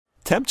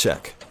Temp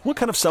check. What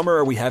kind of summer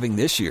are we having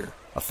this year?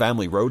 A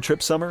family road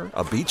trip summer?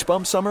 A beach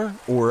bum summer?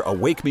 Or a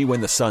wake me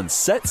when the sun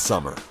sets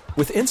summer?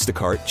 With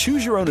Instacart,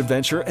 choose your own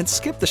adventure and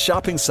skip the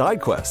shopping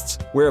side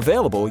quests. Where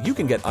available, you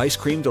can get ice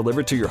cream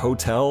delivered to your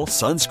hotel,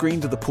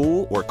 sunscreen to the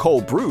pool, or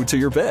cold brew to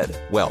your bed.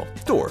 Well,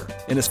 door.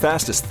 In as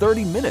fast as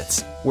 30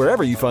 minutes.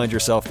 Wherever you find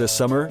yourself this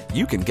summer,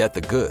 you can get the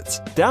goods.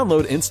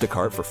 Download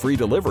Instacart for free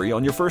delivery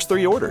on your first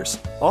 3 orders.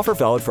 Offer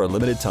valid for a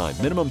limited time.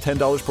 Minimum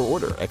 $10 per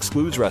order.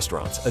 Excludes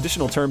restaurants.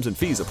 Additional terms and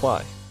fees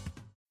apply.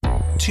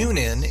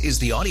 TuneIn is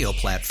the audio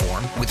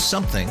platform with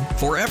something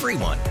for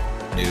everyone.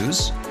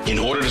 News. In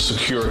order to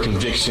secure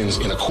convictions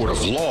in a court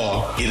of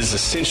law, it is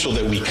essential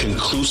that we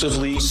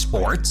conclusively.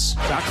 Sports.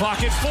 Got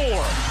clock at 4.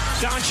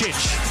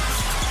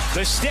 Doncic.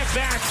 The step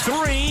back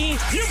 3.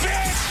 You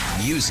bet.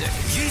 Music.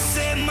 You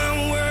set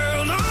my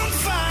world on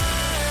fire.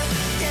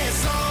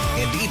 Yes,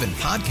 and even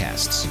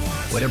podcasts.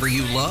 Whatever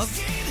you love,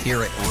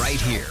 hear it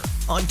right here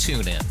on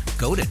TuneIn.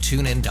 Go to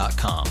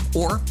TuneIn.com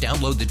or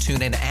download the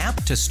TuneIn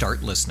app to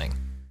start listening.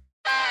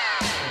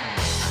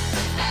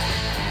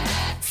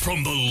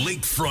 From the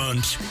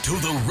lakefront to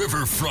the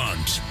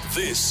riverfront,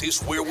 this is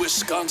where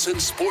Wisconsin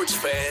sports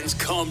fans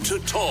come to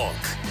talk.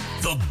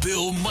 The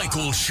Bill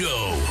Michaels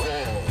Show.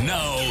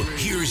 Now,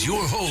 here's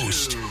your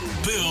host,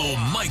 Bill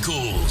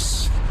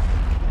Michaels.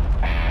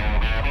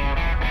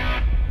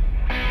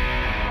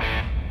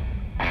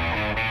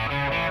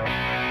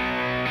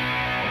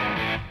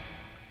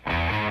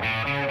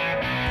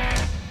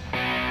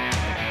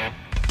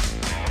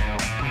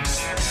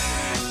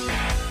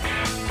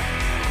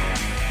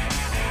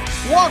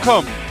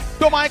 Welcome.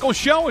 Bill Michaels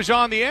Show is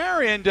on the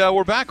air, and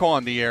we're back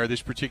on the air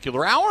this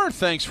particular hour.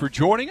 Thanks for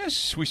joining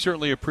us. We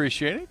certainly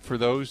appreciate it. For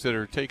those that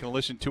are taking a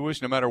listen to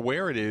us, no matter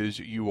where it is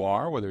you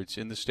are, whether it's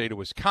in the state of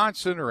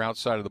Wisconsin or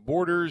outside of the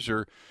borders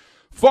or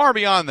far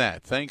beyond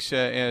that, thanks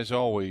as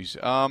always.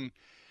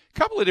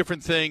 Couple of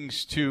different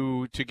things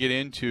to get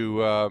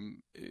into.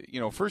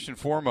 First and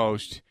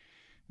foremost,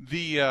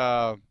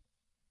 the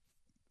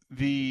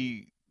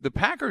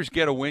Packers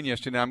get a win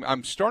yesterday.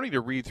 I'm starting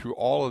to read through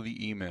all of the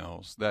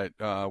emails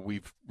that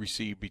we've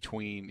received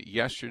between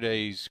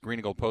yesterday's Green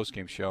and Gold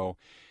postgame show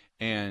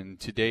and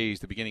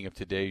the beginning of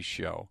today's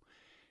show.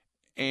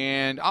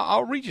 And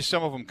I'll read you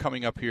some of them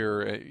coming up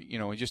here,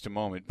 in just a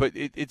moment. But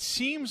it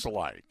seems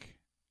like,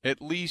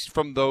 at least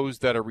from those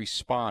that are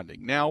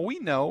responding. Now, we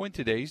know in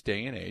today's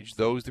day and age,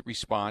 those that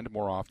respond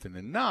more often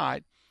than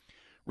not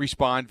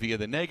respond via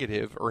the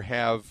negative or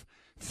have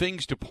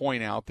things to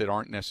point out that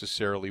aren't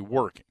necessarily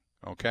working.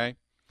 Okay?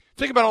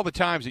 Think about all the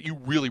times that you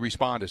really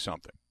respond to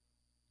something.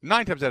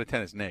 9 times out of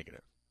 10 is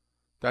negative.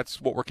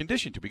 That's what we're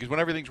conditioned to, because when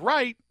everything's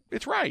right,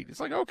 it's right. It's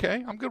like,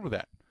 okay, I'm good with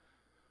that.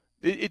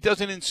 It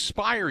doesn't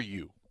inspire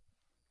you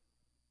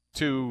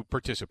to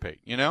participate,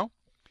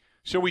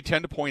 So we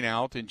tend to point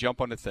out and jump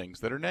onto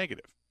things that are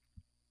negative.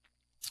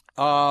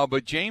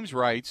 But James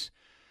writes,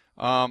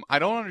 I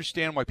don't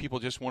understand why people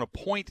just want to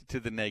point to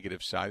the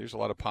negative side. There's a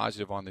lot of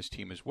positive on this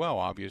team as well,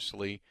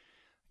 obviously.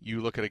 You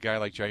look at a guy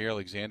like Jair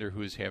Alexander,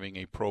 who is having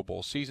a Pro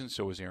Bowl season.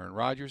 So is Aaron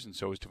Rodgers, and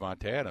so is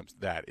Davante Adams.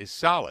 That is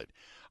solid.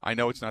 I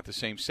know it's not the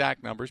same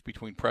sack numbers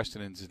between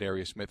Preston and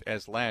Zadarius Smith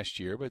as last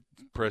year, but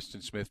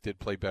Preston Smith did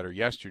play better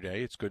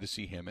yesterday. It's good to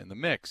see him in the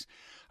mix.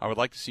 I would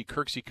like to see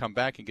Kirksey come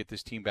back and get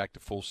this team back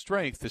to full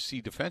strength to see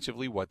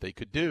defensively what they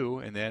could do,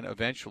 and then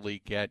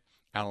eventually get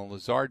Allen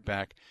Lazard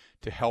back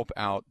to help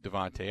out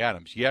Davante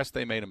Adams. Yes,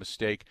 they made a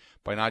mistake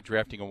by not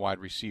drafting a wide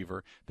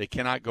receiver. They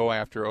cannot go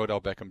after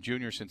Odell Beckham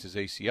Jr. since his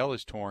ACL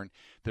is torn.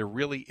 There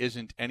really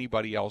isn't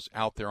anybody else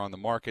out there on the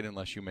market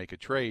unless you make a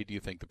trade. Do you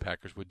think the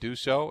Packers would do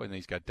so? And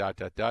he's got ...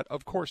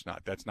 Of course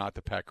not. That's not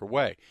the Packer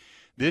way.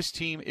 This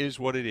team is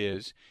what it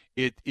is.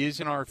 It is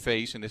in our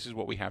face, and this is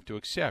what we have to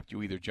accept.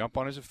 You either jump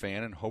on as a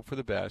fan and hope for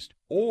the best,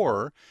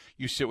 or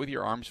you sit with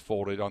your arms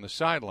folded on the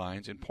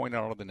sidelines and point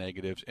out all the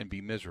negatives and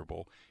be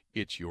miserable.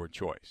 It's your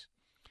choice.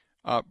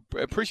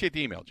 Appreciate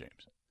the email,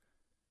 James,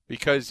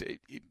 because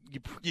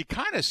you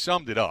kind of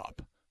summed it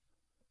up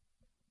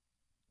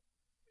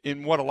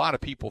in what a lot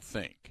of people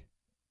think.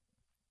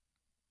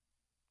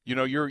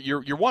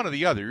 You're one or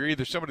the other. You're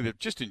either somebody that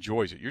just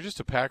enjoys it. You're just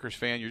a Packers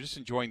fan. You're just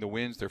enjoying the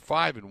wins. They're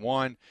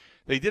 5-1.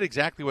 They did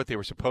exactly what they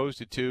were supposed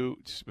to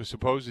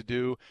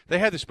do. They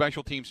had the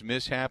special teams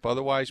mishap.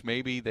 Otherwise,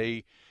 maybe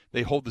they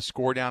hold the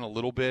score down a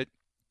little bit.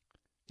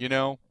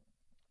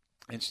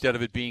 Instead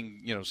of it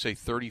being, say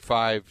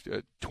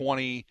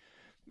 35-20,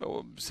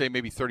 say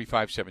maybe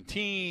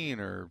 35-17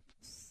 or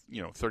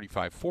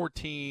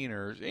 35-14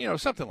 or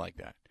something like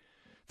that.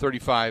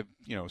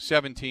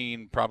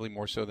 35-17, probably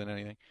more so than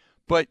anything.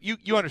 But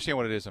you understand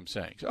what it is I'm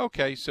saying.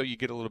 Okay, so you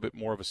get a little bit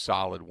more of a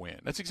solid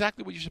win. That's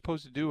exactly what you're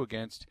supposed to do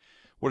against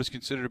what is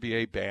considered to be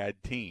a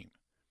bad team.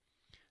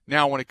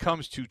 Now, when it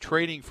comes to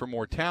trading for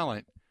more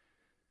talent,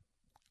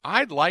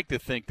 I'd like to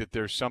think that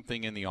there's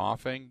something in the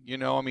offing.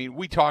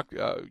 We talked,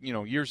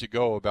 years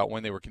ago about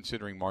when they were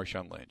considering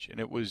Marshawn Lynch,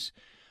 and it was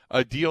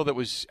a deal that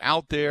was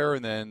out there,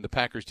 and then the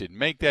Packers didn't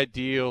make that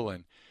deal,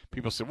 and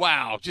people said,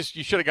 wow,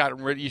 you should have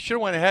gotten rid. You should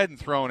have went ahead and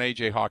thrown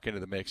A.J. Hawk into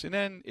the mix. And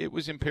then it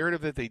was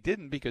imperative that they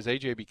didn't, because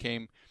A.J.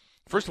 became,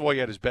 first of all, he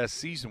had his best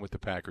season with the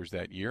Packers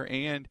that year,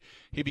 and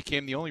he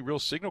became the only real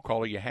signal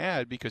caller you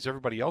had because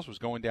everybody else was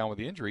going down with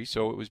injury.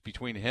 So it was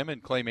between him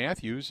and Clay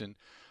Matthews and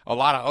a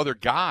lot of other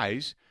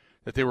guys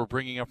that they were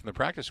bringing up from the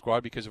practice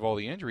squad because of all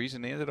the injuries,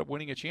 and they ended up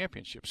winning a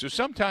championship. So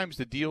sometimes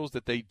the deals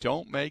that they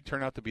don't make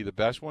turn out to be the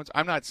best ones.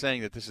 I'm not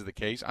saying that this is the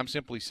case. I'm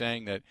simply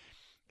saying that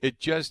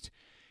it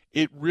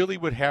really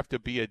would have to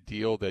be a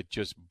deal that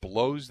just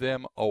blows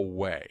them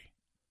away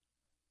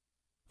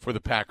for the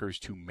Packers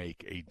to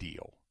make a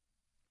deal.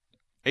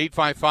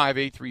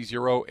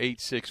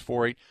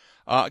 855-830-8648.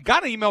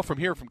 Got an email from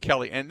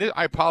Kelly, and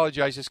I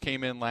apologize. This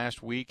came in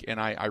last week,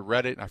 and I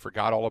read it, and I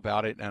forgot all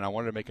about it, and I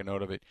wanted to make a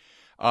note of it.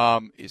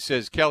 It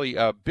says, Kelly,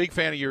 big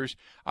fan of yours.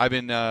 I've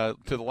been to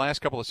the last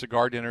couple of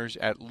cigar dinners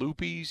at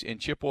Loopy's in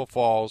Chippewa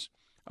Falls,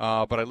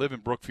 but I live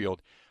in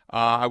Brookfield.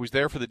 I was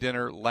there for the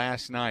dinner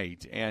last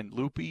night, and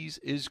Loopy's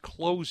is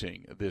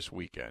closing this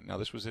weekend. Now,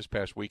 this was this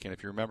past weekend.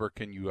 If you remember,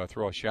 can you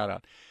throw a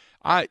shout-out?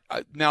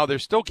 Now, they're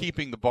still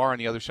keeping the bar on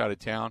the other side of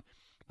town,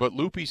 but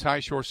Loopy's High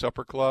Shore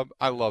Supper Club,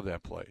 I love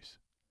that place.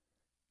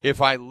 If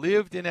I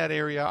lived in that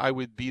area, I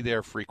would be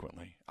there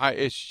frequently.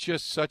 It's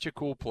just such a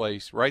cool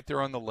place right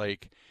there on the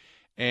lake.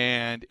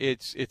 And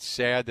it's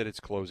sad that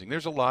it's closing.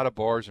 There's a lot of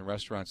bars and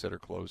restaurants that are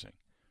closing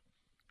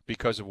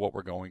because of what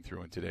we're going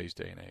through in today's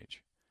day and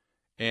age.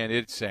 And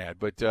it's sad.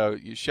 But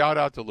you shout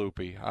out to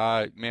Loopy.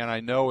 Man, I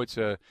know it's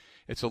a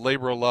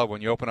labor of love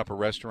when you open up a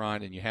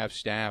restaurant and you have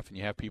staff and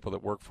you have people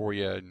that work for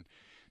you. And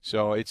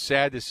so it's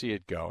sad to see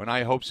it go. And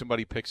I hope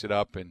somebody picks it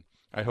up, and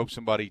I hope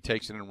somebody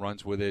takes it and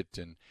runs with it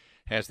and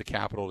has the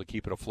capital to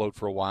keep it afloat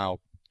for a while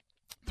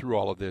through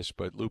all of this.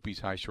 But Loopy's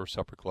High Shore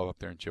Supper Club up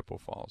there in Chippewa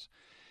Falls.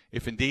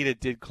 If indeed it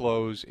did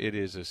close, it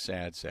is a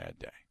sad, sad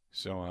day.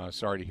 So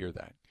sorry to hear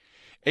that.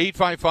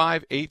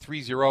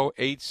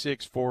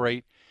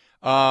 855-830-8648.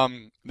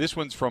 This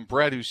one's from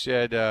Brett, who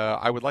said,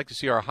 I would like to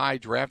see our high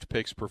draft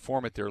picks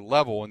perform at their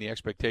level and the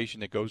expectation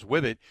that goes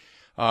with it.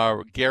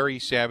 Gary,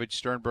 Savage,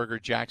 Sternberger,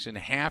 Jackson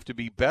have to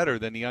be better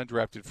than the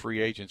undrafted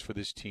free agents for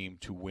this team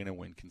to win and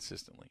win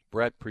consistently.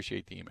 Brett,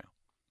 appreciate the email.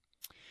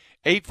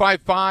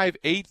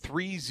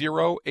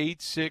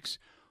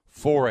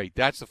 855-830-8648.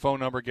 That's the phone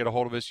number. Get a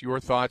hold of us.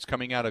 Your thoughts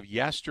coming out of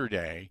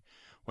yesterday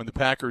when the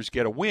Packers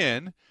get a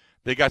win.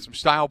 They got some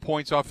style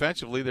points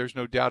offensively. There's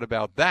no doubt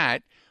about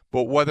that.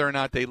 But whether or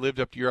not they lived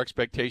up to your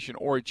expectation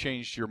or it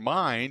changed your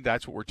mind,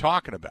 that's what we're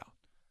talking about.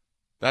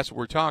 That's what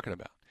we're talking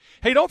about.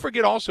 Hey, don't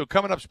forget also,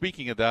 coming up,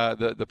 speaking of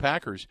the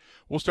Packers,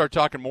 we'll start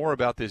talking more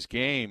about this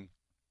game.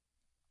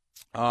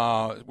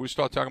 We'll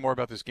start talking more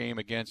about this game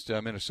against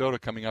Minnesota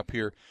coming up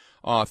here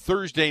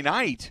Thursday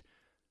night.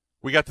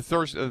 We got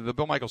the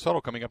Bill Michaels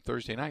Huddle coming up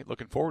Thursday night.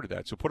 Looking forward to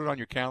that. So put it on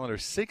your calendar.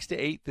 6 to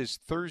 8 this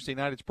Thursday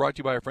night. It's brought to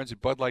you by our friends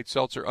at Bud Light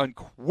Seltzer.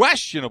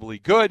 Unquestionably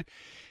good.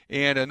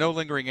 And no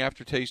lingering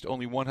aftertaste,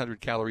 only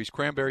 100 calories.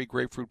 Cranberry,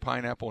 grapefruit,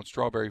 pineapple, and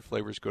strawberry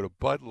flavors. Go to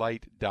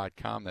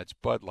budlight.com. That's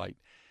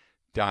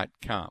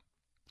budlight.com.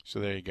 So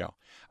there you go.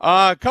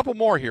 A couple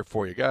more here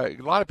for you. A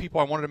lot of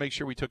people, I wanted to make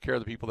sure we took care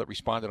of the people that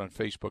responded on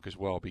Facebook as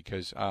well,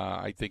 because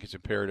I think it's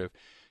imperative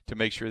to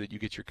make sure that you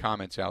get your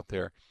comments out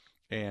there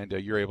and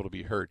you're able to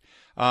be heard.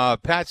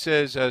 Pat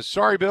says,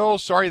 sorry, Bill.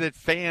 Sorry that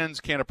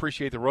fans can't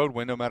appreciate the road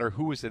win no matter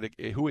who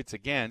it's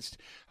against.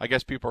 I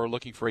guess people are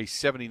looking for a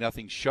 70-0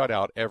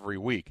 shutout every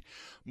week.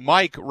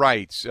 Mike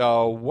writes,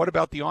 what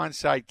about the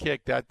onside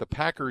kick that the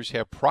Packers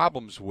have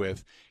problems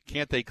with?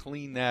 Can't they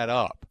clean that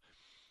up?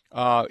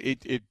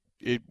 It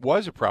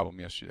was a problem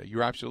yesterday.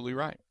 You're absolutely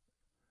right.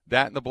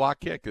 That and the block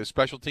kick. The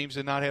special teams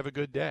did not have a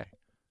good day.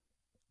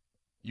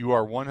 You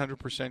are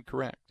 100%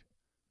 correct.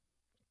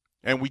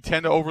 And we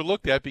tend to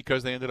overlook that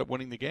because they ended up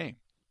winning the game.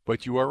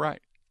 But you are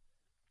right.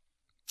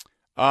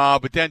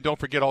 But then don't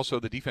forget also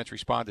the defense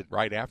responded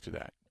right after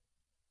that.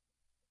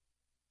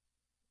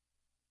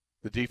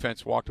 The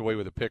defense walked away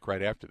with a pick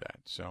right after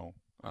that. So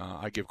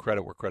I give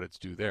credit where credit's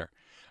due there.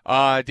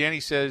 Danny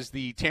says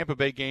the Tampa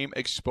Bay game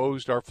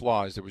exposed our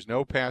flaws. There was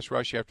no pass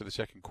rush after the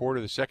second quarter.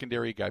 The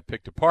secondary got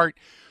picked apart,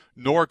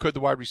 nor could the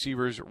wide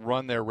receivers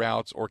run their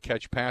routes or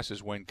catch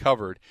passes when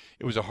covered.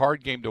 It was a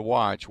hard game to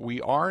watch.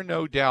 We are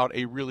no doubt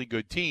a really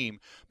good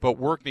team, but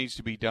work needs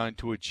to be done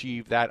to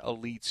achieve that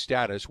elite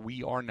status.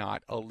 We are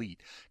not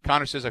elite.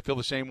 Connor says, I feel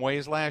the same way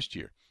as last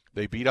year.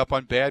 They beat up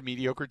on bad,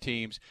 mediocre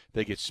teams.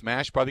 They get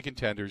smashed by the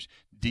contenders.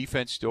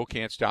 Defense still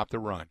can't stop the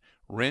run.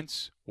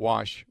 Rinse,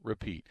 wash,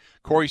 repeat.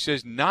 Corey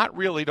says, not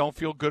really. Don't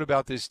feel good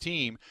about this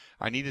team.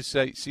 I need to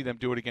see them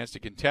do it against a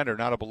contender,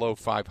 not a below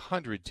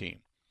 500 team.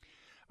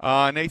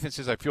 Nathan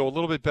says, I feel a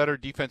little bit better.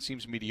 Defense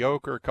seems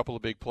mediocre. A couple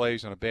of big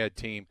plays on a bad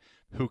team.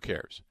 Who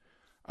cares?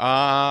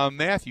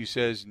 Matthew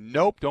says,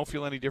 nope, don't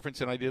feel any difference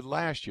than I did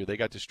last year. They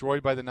got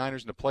destroyed by the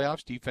Niners in the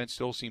playoffs. Defense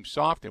still seems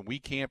soft, and we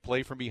can't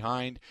play from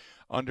behind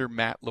under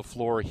Matt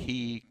LaFleur.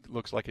 He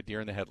looks like a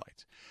deer in the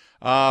headlights.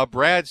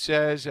 Brad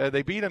says,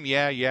 they beat him.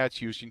 Yeah, it's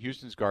Houston.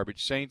 Houston's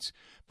garbage. Saints,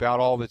 about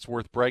all that's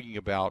worth bragging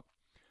about.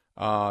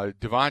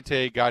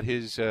 Devontae got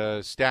his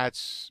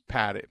stats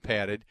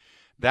padded.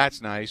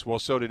 That's nice. Well,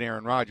 so did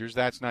Aaron Rodgers.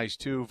 That's nice,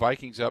 too.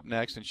 Vikings up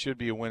next and should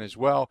be a win as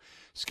well.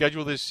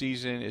 Schedule this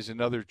season is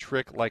another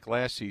trick like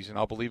last season.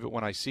 I'll believe it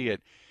when I see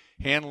it.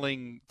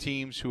 Handling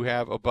teams who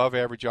have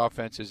above-average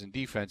offenses and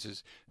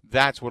defenses,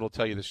 that's what will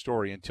tell you the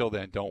story. Until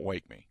then, don't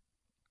wake me.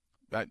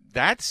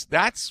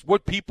 That's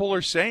what people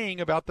are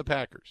saying about the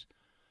Packers.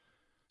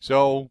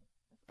 So,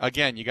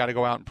 again, you got to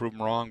go out and prove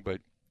them wrong, but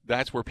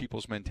that's where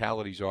people's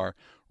mentalities are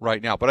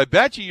right now. But I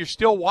bet you're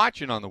still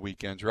watching on the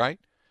weekends,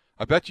 right?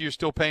 I bet you're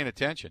still paying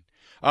attention.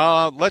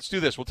 Let's do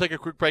this. We'll take a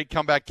quick break,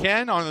 come back.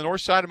 Ken on the north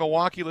side of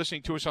Milwaukee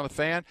listening to us on the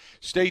Fan.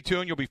 Stay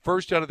tuned. You'll be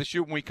first out of the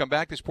chute when we come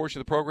back. This portion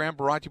of the program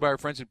brought to you by our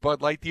friends at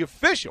Bud Light, the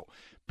official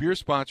beer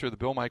sponsor of the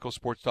Bill Michaels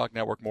Sports Talk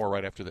Network. More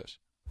right after this.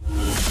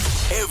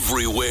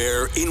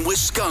 Everywhere in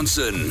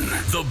Wisconsin,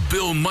 the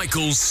Bill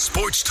Michaels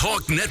Sports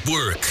Talk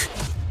Network.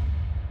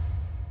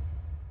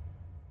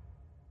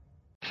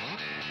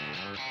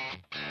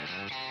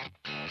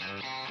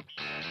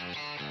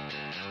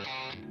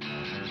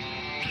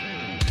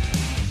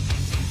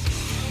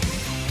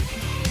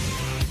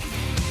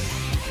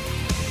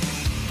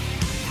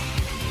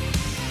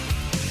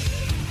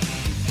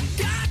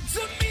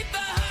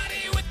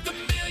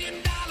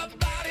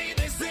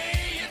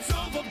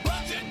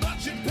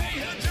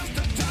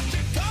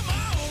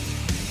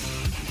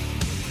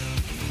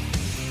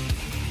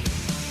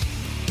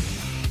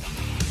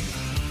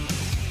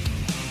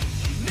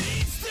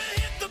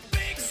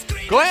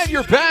 Glad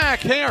you're back.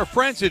 Hey, our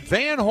friends at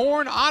Van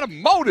Horn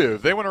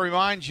Automotive. They want to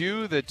remind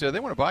you that they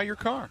want to buy your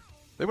car.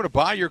 They want to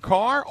buy your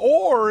car,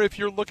 or if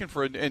you're looking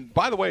for and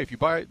by the way, if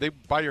they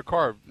buy your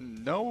car,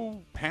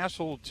 no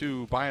hassle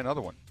to buy another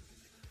one.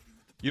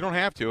 You don't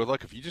have to.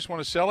 Look, if you just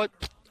want to sell it,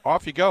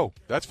 off you go.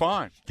 That's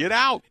fine. Get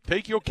out.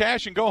 Take your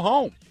cash and go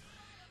home.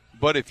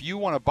 But if you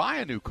want to buy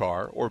a new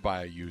car or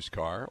buy a used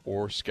car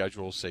or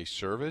schedule, say,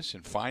 service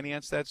and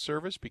finance that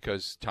service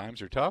because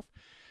times are tough,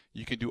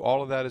 you can do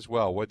all of that as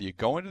well, whether you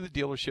go into the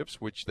dealerships,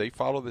 which they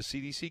follow the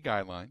CDC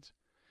guidelines,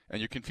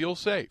 and you can feel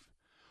safe.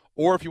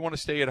 Or if you want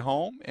to stay at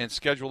home and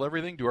schedule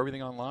everything, do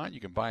everything online, you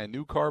can buy a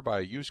new car,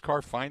 buy a used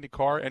car, find a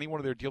car, any one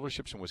of their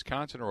dealerships in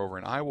Wisconsin or over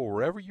in Iowa,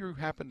 wherever you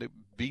happen to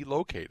be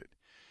located.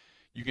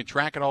 You can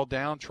track it all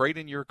down, trade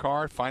in your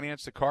car,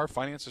 finance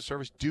the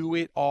service, do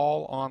it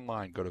all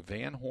online. Go to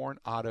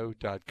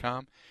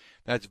vanhornauto.com.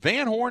 That's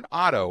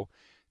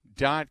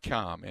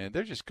vanhornauto.com, and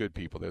they're just good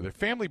people there. They're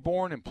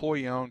family-born,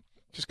 employee-owned.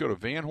 Just go to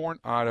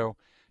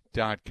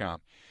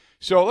vanhornauto.com.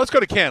 So let's go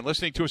to Ken,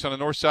 listening to us on the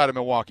north side of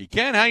Milwaukee.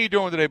 Ken, how you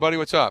doing today, buddy?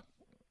 What's up?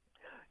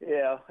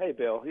 Yeah. Hey,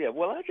 Bill. Yeah,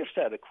 well, I just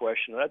had a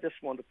question. I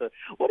just wanted to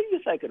 – what do you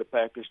think of the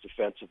Packers'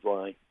 defensive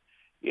line?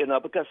 You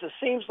know, because it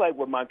seems like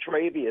with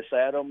Montravius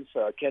Adams,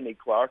 Kenny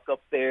Clark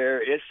up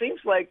there, it seems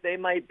like they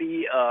might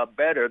be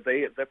better.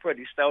 They're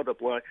pretty stout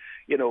up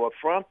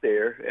front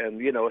there, and,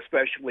 you know,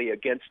 especially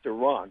against the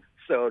run.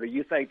 So do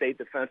you think their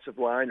defensive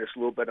line is a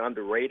little bit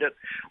underrated?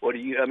 Or do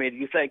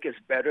you think it's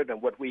better than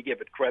what we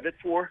give it credit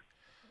for?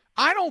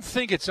 I don't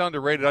think it's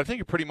underrated. I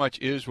think it pretty much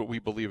is what we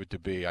believe it to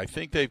be. I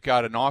think they've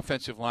got an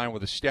offensive line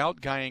with a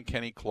stout guy in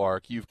Kenny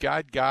Clark. You've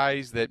got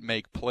guys that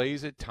make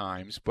plays at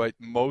times, but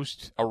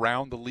most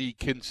around the league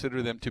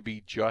consider them to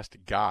be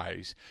just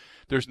guys.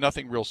 There's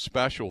nothing real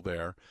special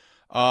there.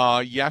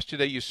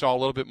 Yesterday you saw a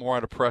little bit more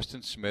out of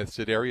Preston Smith.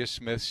 Za'Darius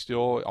Smith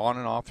still on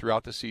and off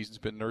throughout the season, has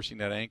been nursing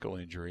that ankle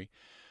injury.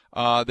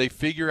 They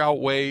figure out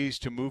ways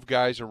to move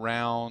guys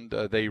around.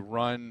 They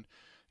run,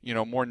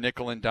 more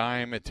nickel and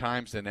dime at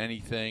times than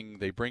anything.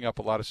 They bring up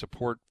a lot of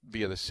support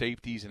via the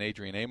safeties and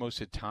Adrian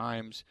Amos at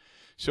times.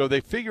 So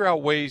they figure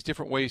out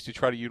different ways to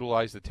try to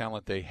utilize the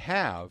talent they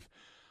have.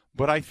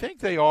 But I think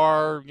they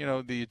are,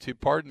 to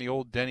pardon the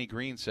old Denny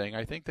Green saying,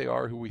 I think they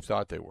are who we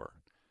thought they were.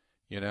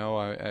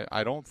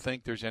 I don't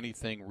think there's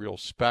anything real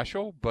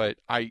special, but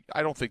I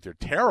don't think they're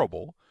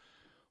terrible.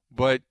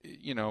 But,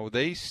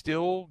 they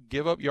still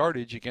give up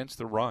yardage against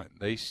the run.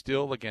 They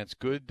still, against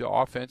good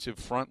offensive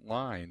front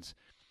lines,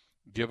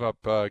 give up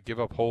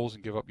holes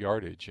and give up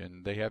yardage,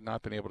 and they have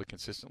not been able to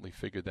consistently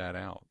figure that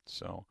out.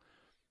 So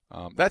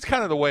that's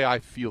kind of the way I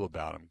feel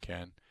about them,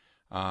 Ken.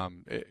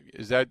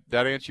 Is that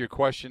answer your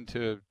question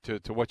to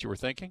what you were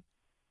thinking?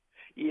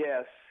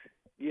 Yes.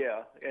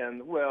 Yeah,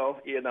 and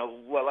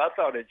I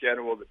thought in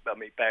general,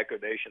 Packer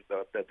Nation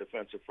thought that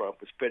defensive front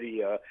was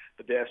pretty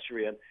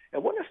pedestrian.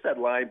 And when is that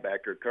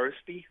linebacker,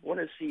 Kirksey? When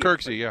is he?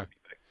 Kirksey, yeah.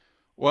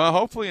 Well,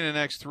 hopefully in the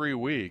next 3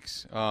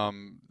 weeks,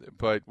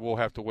 but we'll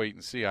have to wait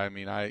and see. I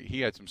mean,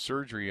 he had some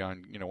surgery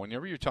on,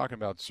 whenever you're talking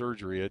about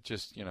surgery, it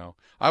just,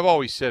 I've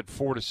always said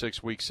 4 to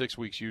 6 weeks, 6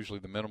 weeks usually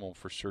the minimum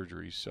for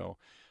surgeries. So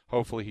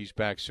hopefully he's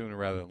back sooner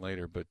rather than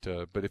later. But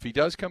if he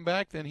does come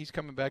back, then he's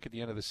coming back at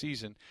the end of the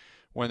season,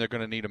 when they're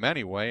going to need him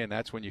anyway, and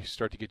that's when you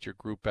start to get your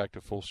group back to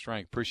full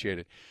strength. Appreciate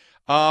it.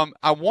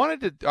 I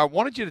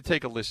wanted you to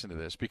take a listen to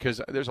this because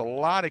there's a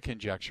lot of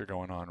conjecture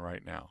going on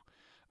right now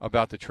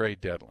about the trade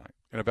deadline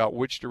and about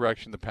which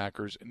direction the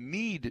Packers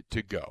need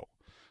to go.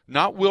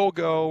 Not will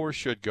go or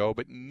should go,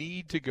 but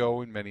need to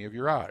go in many of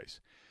your eyes.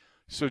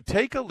 So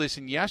take a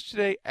listen.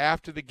 Yesterday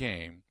after the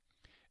game,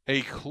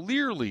 a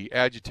clearly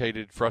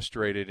agitated,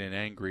 frustrated, and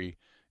angry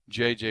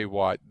J.J.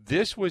 Watt.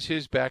 This was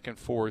his back and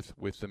forth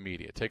with the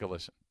media. Take a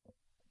listen.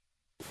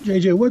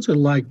 J.J., what's it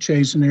like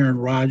chasing Aaron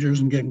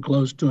Rodgers and getting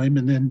close to him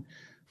and then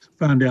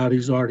find out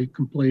he's already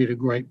completed a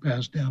great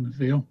pass down the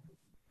field?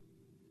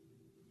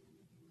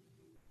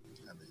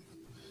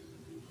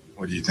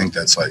 What do you think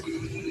that's like?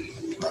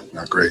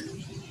 Not great.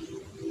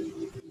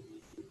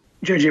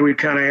 JJ, we've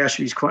kind of asked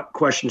you these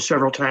questions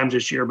several times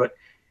this year, but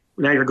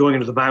now you're going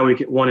into the bye week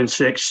at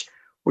 1-6.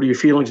 What are your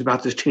feelings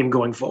about this team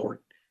going forward?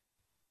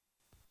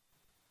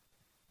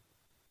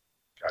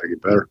 Got to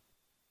get better.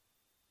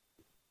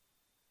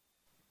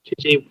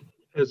 JJ,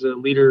 as a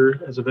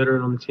leader, as a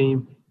veteran on the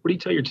team, what do you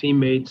tell your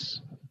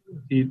teammates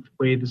the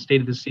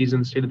state of the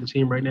season, state of the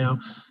team right now,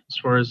 as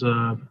far as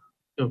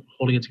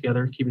holding it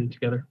together, keeping it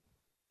together?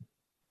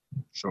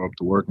 Show up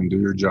to work and do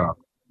your job.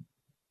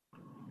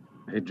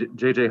 Hey,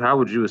 JJ, how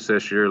would you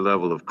assess your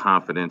level of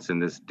confidence in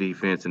this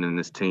defense and in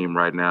this team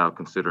right now,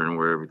 considering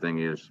where everything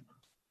is?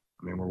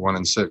 I mean, we're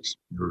 1-6.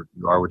 You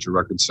are what your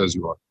record says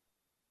you are.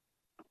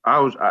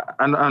 I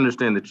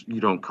understand that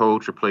you don't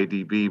coach or play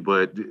DB,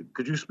 but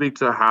could you speak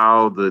to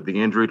how the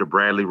injury to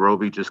Bradley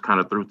Roby just kind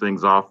of threw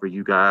things off for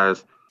you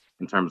guys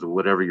in terms of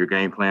whatever your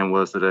game plan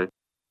was today?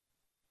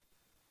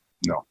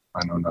 No,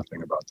 I know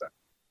nothing about that.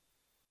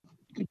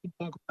 Could you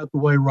talk about the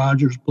way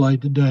Rodgers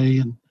played today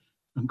and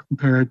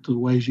compare it to the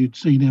ways you'd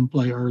seen him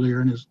play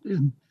earlier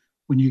in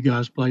when you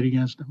guys played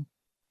against him?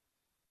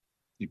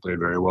 He played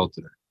very well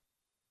today.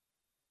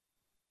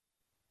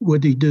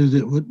 What did he do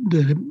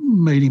that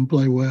made him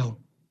play well?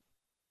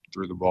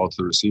 Threw the ball to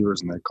the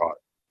receivers and they caught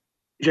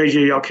it.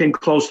 JJ, y'all came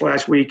close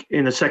last week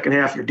in the second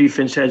half. Your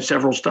defense had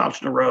several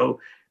stops in a row,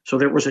 so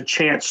there was a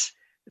chance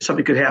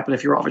something could happen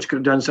if your offense could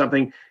have done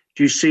something.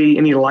 Do you see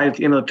any light at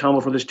the end of the tunnel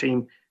for this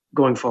team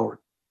going forward?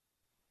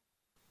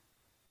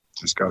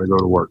 Just got to go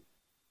to work,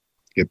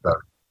 get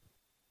better.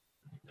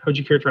 How would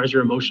you characterize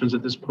your emotions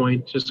at this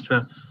point? Just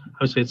kind of, I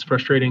would say it's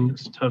frustrating.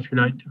 It's tough.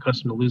 You're not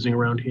accustomed to losing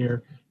around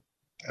here.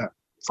 Yeah,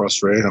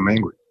 frustrated. I'm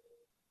angry.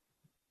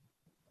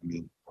 I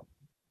mean,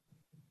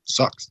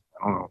 sucks.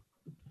 I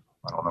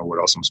don't know what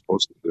else I'm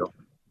supposed to feel.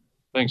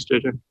 Thanks,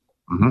 JJ.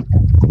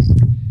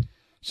 Mm-hmm.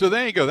 So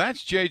there you go.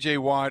 That's J.J.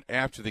 Watt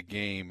after the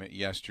game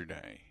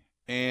yesterday.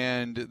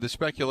 And the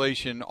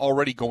speculation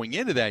already going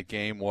into that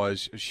game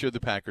was, should the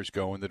Packers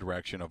go in the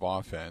direction of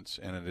offense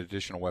and an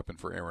additional weapon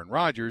for Aaron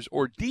Rodgers,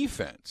 or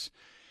defense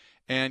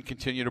and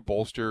continue to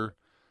bolster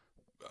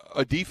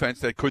a defense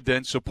that could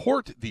then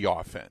support the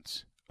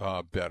offense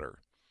better?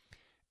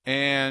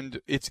 And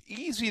it's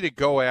easy to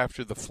go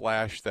after the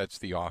flash that's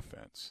the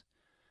offense.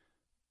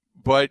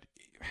 But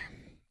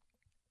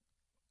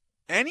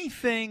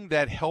anything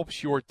that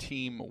helps your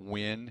team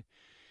win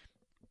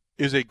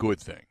is a good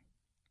thing.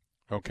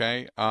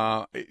 Okay?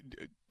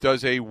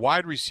 Does a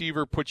wide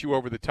receiver put you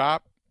over the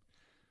top?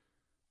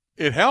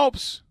 It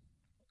helps.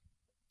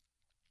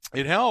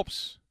 It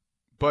helps,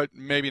 but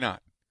maybe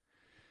not.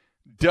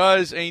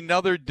 Does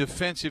another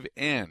defensive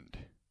end,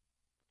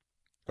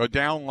 a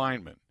down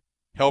lineman,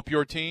 help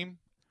your team?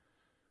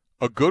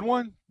 A good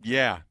one?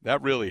 Yeah,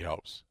 that really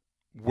helps.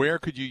 Where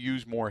could you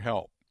use more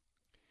help?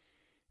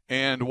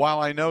 And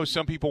while I know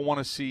some people want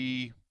to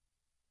see,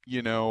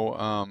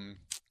 the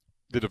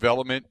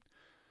development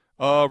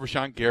of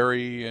Rashawn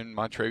Gary and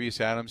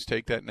Montravius Adams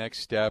take that next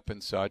step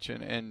and such,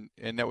 and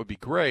that would be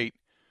great.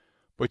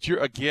 But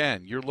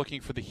you're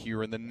looking for the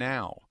here and the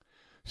now.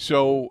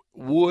 So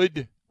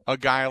would a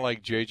guy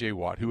like J.J.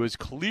 Watt, who is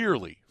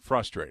clearly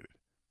frustrated,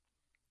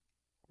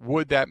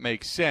 would that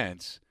make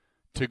sense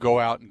to go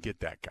out and get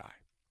that guy?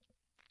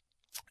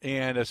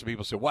 And as some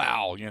people say,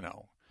 wow,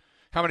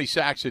 how many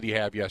sacks did he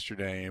have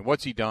yesterday, and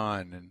what's he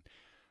done? And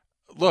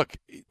look,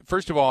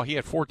 first of all, he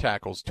had 4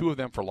 tackles, 2 of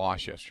them for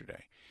loss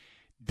yesterday.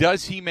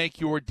 Does he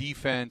make your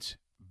defense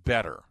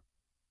better?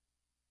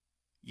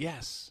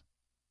 Yes.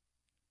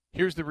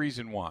 Here's the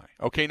reason why.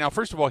 Okay, now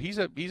first of all, he's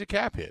a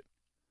cap hit.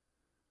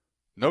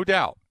 No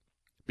doubt.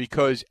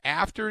 Because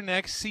after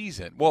next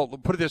season, well,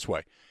 put it this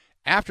way.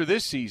 After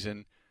this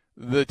season,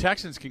 the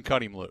Texans can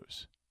cut him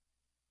loose.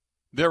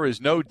 There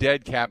is no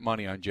dead cap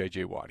money on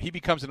J.J. Watt. He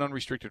becomes an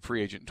unrestricted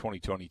free agent in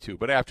 2022.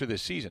 But after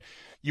this season,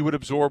 you would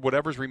absorb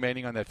whatever's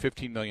remaining on that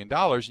 $15 million,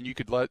 and you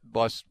could let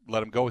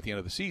him go at the end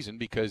of the season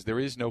because there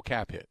is no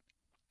cap hit,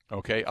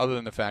 okay, other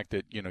than the fact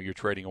that, you're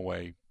trading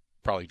away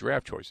probably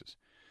draft choices.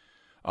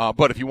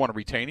 But if you want to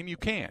retain him, you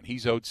can.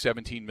 He's owed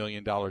 $17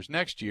 million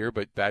next year,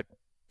 but that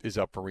is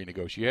up for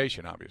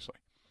renegotiation, obviously.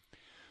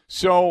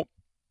 So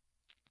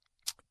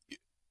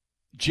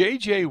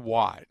J.J.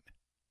 Watt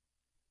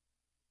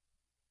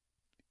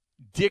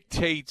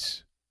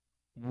dictates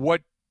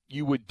what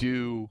you would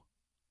do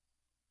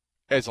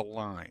as a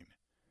line.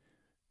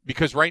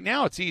 Because right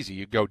now it's easy.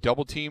 You go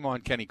double team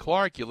on Kenny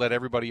Clark, you let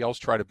everybody else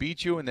try to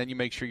beat you, and then you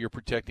make sure you're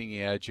protecting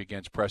the edge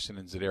against Preston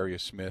and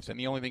Zadarius Smith. And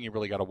the only thing you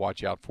really got to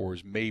watch out for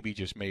is maybe,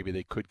 just maybe,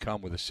 they could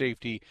come with a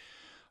safety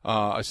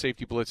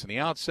blitz on the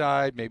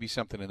outside, maybe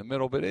something in the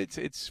middle, but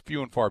it's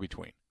few and far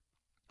between.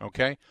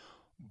 Okay?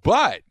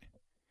 But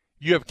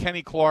You have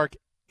Kenny Clark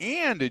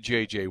and a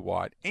J.J.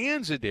 Watt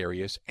and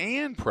Za'Darius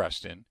and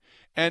Preston,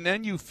 and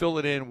then you fill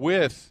it in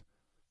with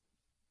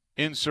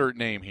insert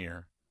name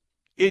here.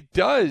 It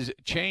does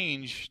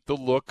change the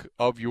look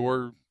of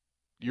your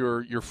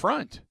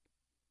front.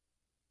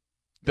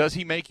 Does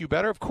he make you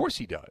better? Of course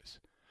he does.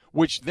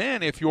 Which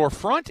then, if your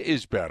front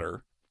is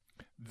better,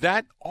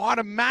 that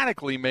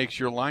automatically makes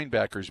your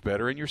linebackers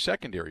better and your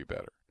secondary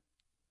better.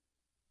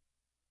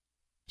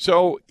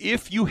 So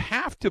if you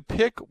have to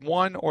pick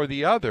one or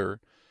the other,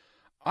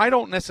 I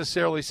don't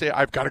necessarily say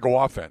I've got to go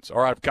offense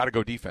or I've got to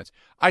go defense.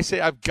 I say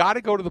I've got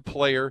to go to the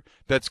player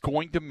that's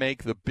going to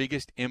make the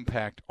biggest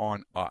impact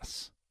on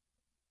us.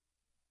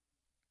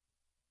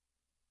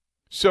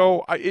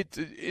 So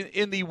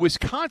in the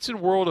Wisconsin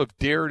world of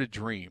dare to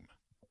dream,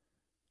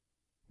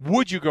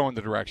 would you go in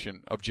the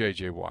direction of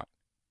J.J. Watt?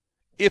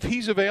 If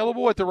he's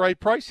available at the right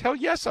price, hell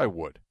yes, I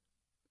would.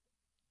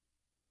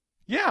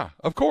 Yeah,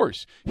 of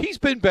course. He's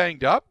been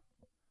banged up.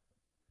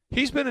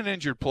 He's been an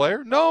injured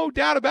player. No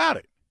doubt about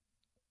it.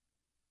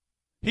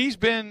 He's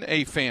been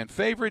a fan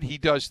favorite. He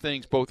does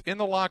things both in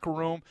the locker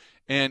room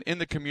and in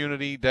the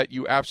community that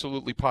you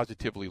absolutely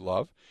positively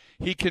love.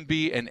 He can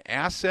be an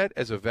asset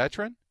as a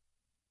veteran.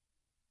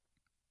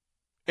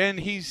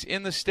 And he's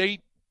in the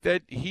state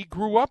that he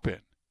grew up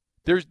in.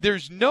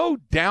 There's no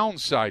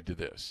downside to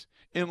this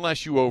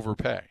unless you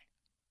overpay.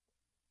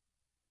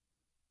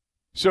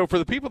 So for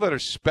the people that are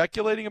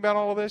speculating about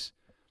all of this,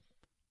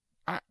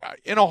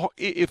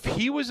 if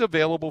he was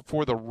available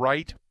for the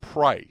right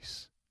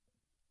price,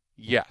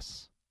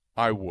 yes,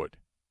 I would.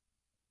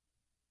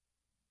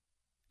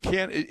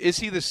 Is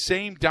he the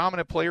same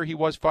dominant player he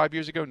was 5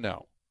 years ago?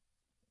 No.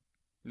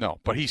 No,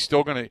 but he's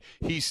still going to –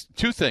 he's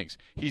two things.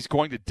 He's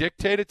going to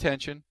dictate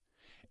attention,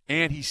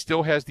 and he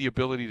still has the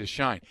ability to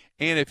shine.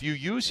 And if you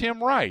use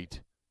him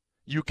right,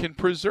 you can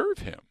preserve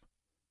him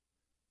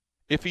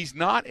if he's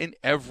not an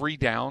every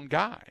down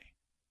guy.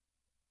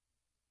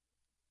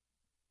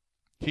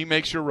 He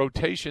makes your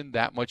rotation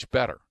that much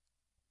better.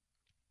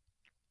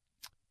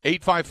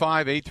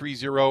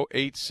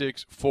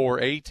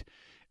 855-830-8648.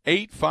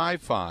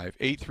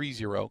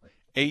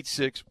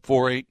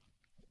 855-830-8648.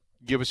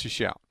 Give us a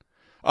shout.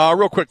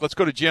 Real quick, let's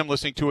go to Jim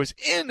listening to us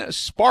in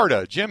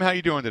Sparta. Jim, how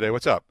you doing today?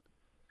 What's up?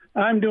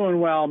 I'm doing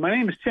well. My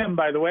name is Tim,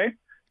 by the way.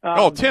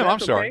 Tim, I'm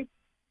sorry.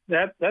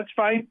 Okay. That's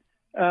fine.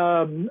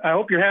 I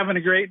hope you're having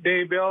a great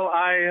day, Bill.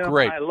 I am.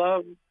 Great. I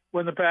love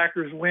when the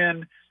Packers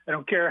win. I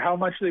don't care how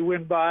much they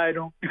win by.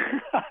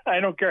 I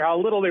don't care how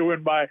little they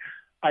win by.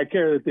 I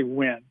care that they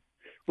win.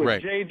 With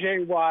right.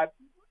 J.J. Watt,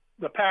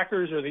 the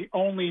Packers are the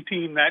only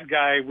team that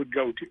guy would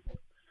go to.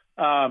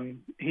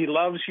 He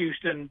loves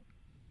Houston,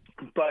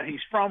 but he's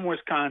from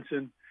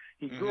Wisconsin.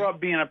 He grew up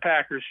being a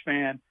Packers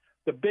fan.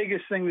 The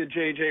biggest thing that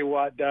J.J.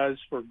 Watt does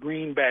for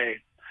Green Bay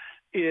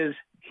is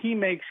he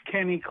makes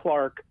Kenny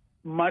Clark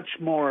much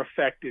more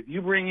effective.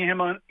 You bring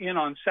him in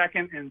on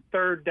second and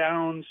third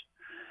downs,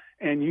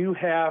 and you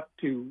have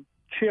to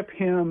chip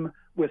him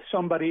with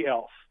somebody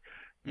else.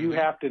 You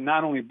have to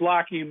not only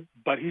block him,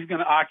 but he's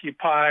going to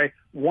occupy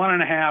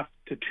 1.5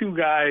 to 2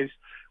 guys,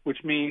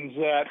 which means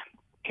that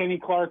Kenny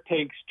Clark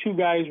takes 2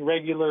 guys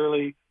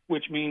regularly,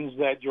 which means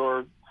that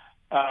your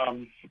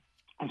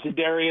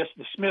Za'Darius,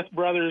 the Smith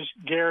brothers,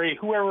 Gary,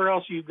 whoever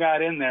else you've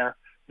got in there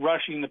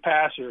rushing the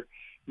passer,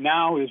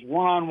 now is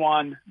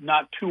 1-on-1,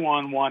 not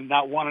 2-on-1,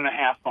 not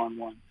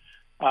 1.5-on-1.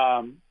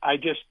 I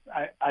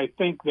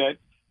think that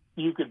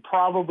you could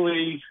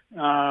probably,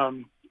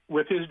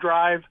 with his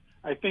drive,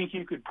 I think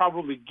you could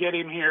probably get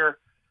him here.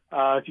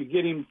 If you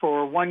get him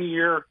for 1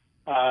 year,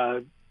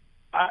 I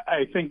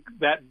think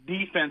that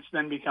defense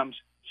then becomes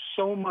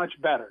so much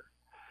better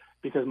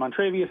because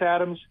Montravius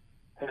Adams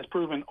has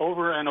proven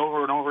over and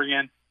over and over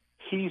again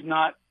he's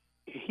not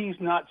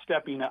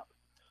stepping up.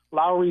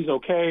 Lowry's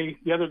okay.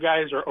 The other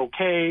guys are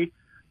okay,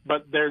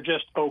 but they're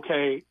just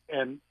okay.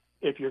 And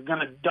if you're going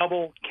to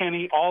double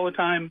Kenny all the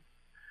time,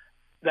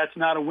 that's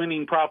not a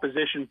winning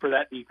proposition for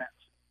that defense.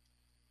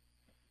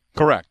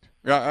 Correct.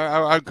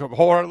 I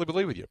wholeheartedly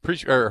believe with you.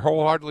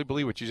 Wholeheartedly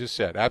believe what you just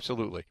said.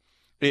 Absolutely.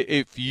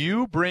 If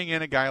you bring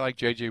in a guy like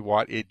J.J.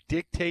 Watt, it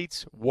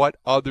dictates what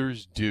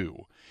others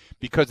do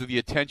because of the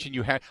attention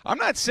you have. I'm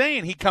not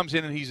saying he comes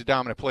in and he's a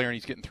dominant player and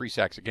he's getting 3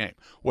 sacks a game.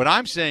 What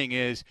I'm saying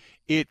is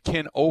it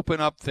can open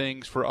up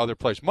things for other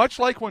players, much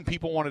like when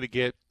people wanted to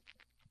get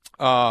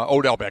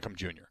Odell Beckham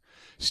Jr.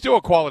 Still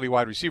a quality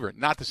wide receiver,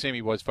 not the same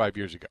he was 5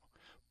 years ago,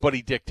 but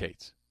he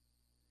dictates.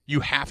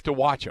 You have to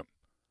watch him.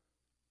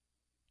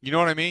 You know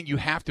what I mean? You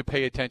have to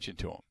pay attention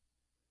to him.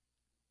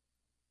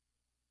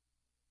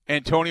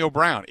 Antonio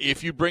Brown,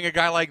 if you bring a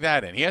guy like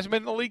that in, he hasn't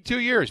been in the league 2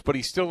 years, but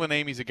he's still a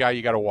name. He's a guy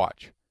you got to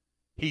watch.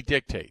 He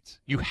dictates.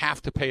 You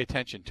have to pay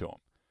attention to him.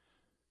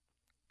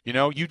 You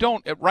know, you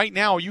don't – right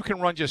now you can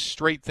run just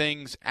straight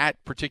things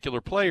at particular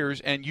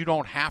players, and you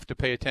don't have to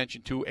pay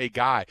attention to a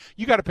guy.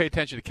 You got to pay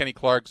attention to Kenny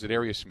Clark,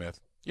 Za'Darius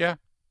Smith. Yeah.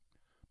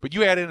 But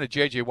you add in a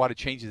J.J. Watt, it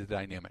changes the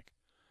dynamic.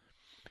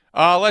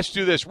 Let's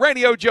do this.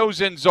 Radio Joe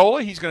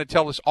Zenzola, he's going to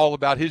tell us all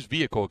about his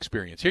vehicle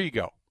experience. Here you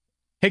go.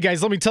 Hey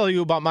guys, let me tell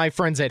you about my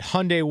friends at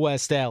Hyundai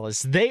West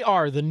Dallas. They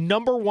are the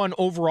 #1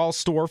 overall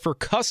store for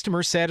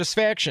customer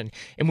satisfaction.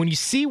 And when you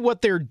see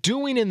what they're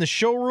doing in the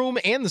showroom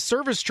and the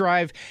service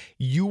drive,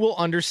 you will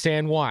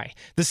understand why.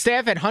 The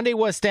staff at Hyundai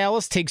West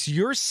Dallas takes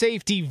your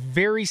safety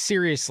very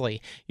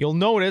seriously. You'll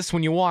notice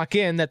when you walk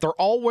in that they're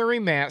all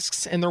wearing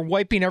masks and they're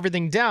wiping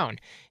everything down.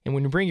 And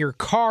when you bring your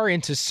car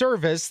into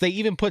service, they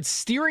even put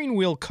steering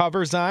wheel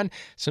covers on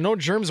so no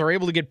germs are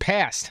able to get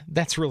past.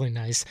 That's really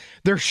nice.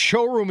 Their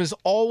showroom is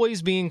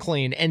always being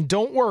clean. And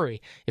don't worry,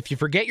 if you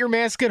forget your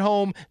mask at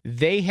home,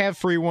 they have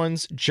free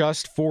ones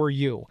just for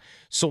you.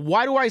 So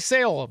why do I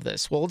say all of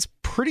this? Well, it's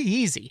pretty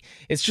easy.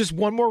 It's just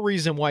one more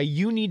reason why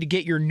you need to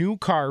get your new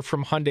car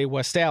from Hyundai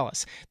West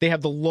Dallas. They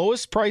have the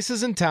lowest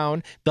prices in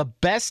town, the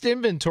best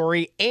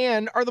inventory,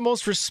 and are the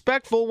most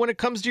respectful when it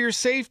comes to your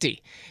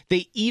safety.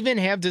 They even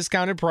have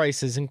discounted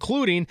prices,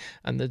 including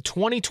on the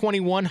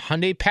 2021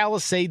 Hyundai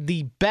Palisade,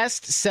 the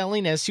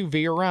best-selling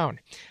SUV around.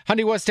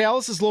 Hyundai West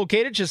Dallas is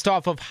located just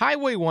off of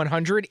Highway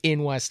 100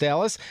 in West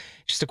Dallas.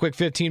 Just a quick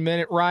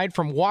 15-minute ride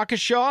from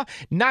Waukesha,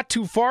 not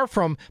too far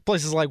from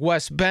places like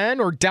West Bend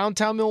or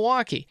downtown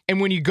Milwaukee.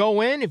 And when you go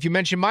in, if you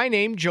mention my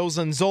name, Joe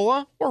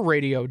Zanzola, or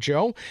Radio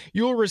Joe,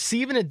 you'll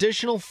receive an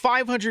additional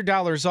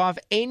 $500 off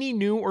any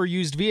new or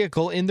used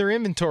vehicle in their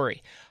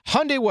inventory.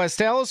 Hyundai West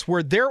Dallas,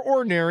 where their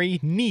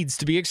ordinary needs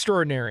to be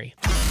extraordinary.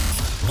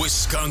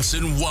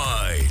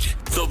 Wisconsin-wide,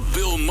 the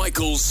Bill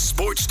Michaels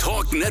Sports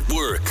Talk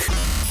Network.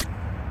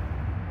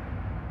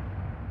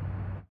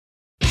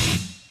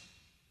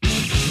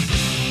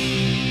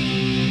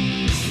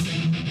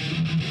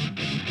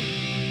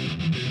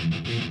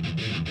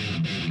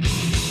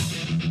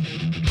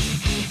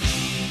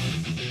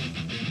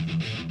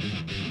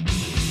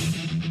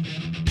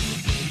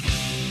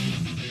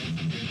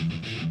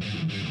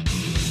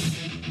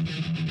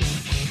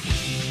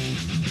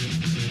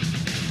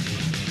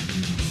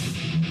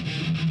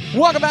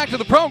 Welcome back to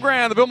the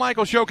program. The Bill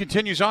Michaels Show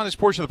continues on. This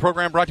portion of the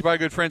program brought to you by our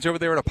good friends over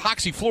there at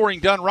Epoxy Flooring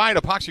Done Right.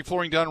 Epoxy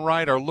Flooring Done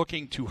Right are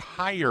looking to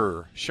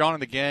hire Sean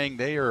and the gang.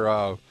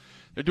 They're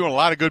doing a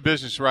lot of good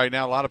business right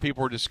now. A lot of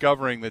people are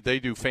discovering that they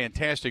do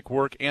fantastic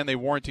work and they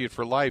warranty it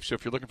for life. So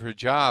if you're looking for a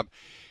job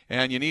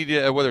and you need,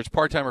 whether it's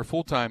part-time or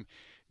full-time,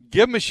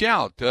 give them a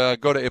shout. Go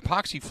to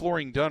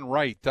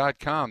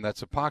epoxyflooringdoneright.com.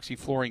 That's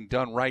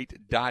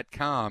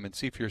epoxyflooringdoneright.com and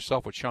see for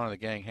yourself what Sean and the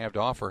gang have to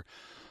offer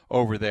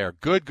over there.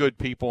 Good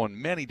people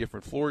on many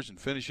different floors and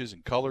finishes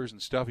and colors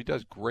and stuff. He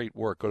does great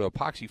work. Go to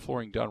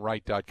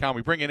epoxyflooringdoneright.com.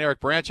 We bring in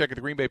Eric Branchek at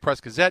the Green Bay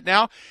Press-Gazette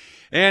now.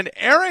 And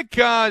Eric,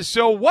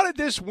 so what did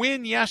this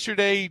win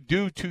yesterday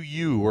do to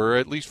you, or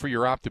at least for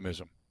your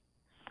optimism?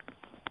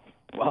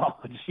 Well,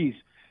 geez,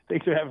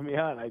 thanks for having me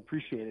on. I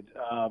appreciate it.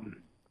 I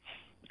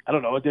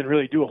don't know. It didn't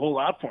really do a whole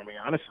lot for me,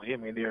 honestly. I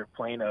mean, they were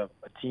playing a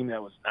team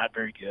that was not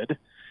very good,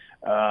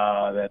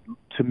 that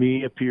to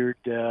me appeared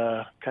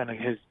kind of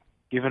has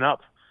given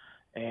up.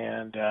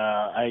 And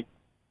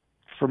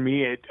for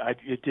me, it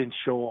didn't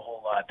show a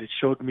whole lot. It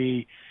showed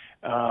me,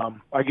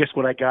 I guess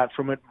what I got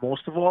from it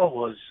most of all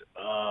was,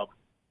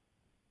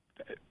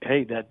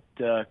 hey,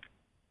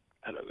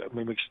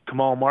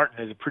 Kamal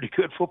Martin is a pretty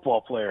good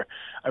football player.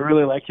 I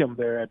really like him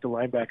there at the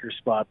linebacker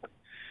spot. But,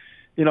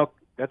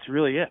 that's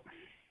really it.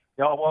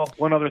 Yeah, well,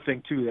 one other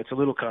thing too that's a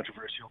little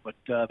controversial, but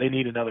they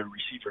need another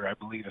receiver, I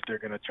believe, if they're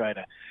going to try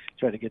to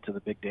get to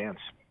the big dance.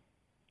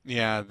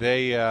 Yeah,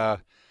 they.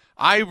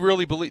 I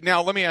really believe.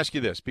 Now, let me ask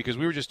you this, because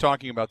we were just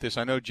talking about this.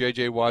 I know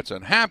J.J. Watt's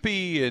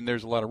unhappy, and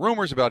there's a lot of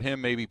rumors about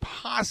him maybe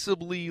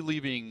possibly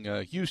leaving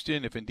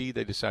Houston if indeed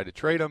they decide to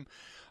trade him,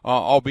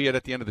 albeit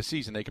at the end of the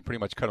season they can pretty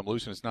much cut him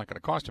loose and it's not going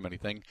to cost him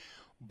anything.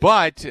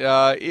 But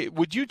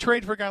would you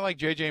trade for a guy like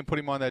J.J. and put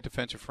him on that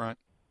defensive front?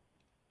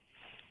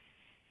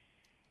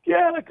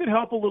 Yeah, that could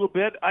help a little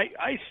bit.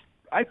 I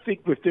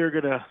think if they're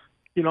going to,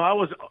 I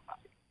was –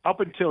 up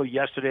until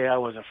yesterday, I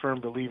was a firm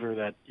believer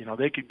that,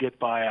 they could get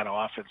by on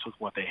offense with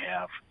what they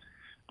have.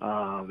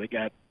 They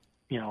got,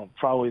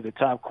 probably the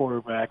top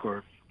quarterback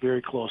or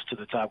very close to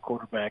the top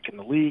quarterback in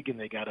the league, and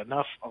they got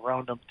enough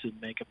around them to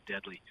make them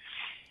deadly.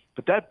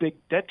 But that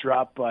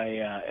drop by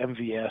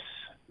MVS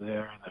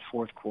there in the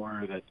fourth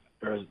quarter that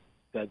is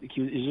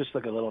just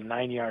like a little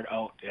 9-yard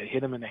out that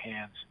hit him in the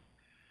hands.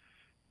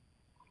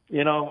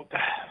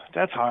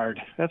 That's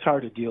hard. That's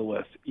hard to deal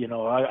with. He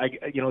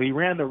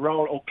ran the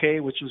route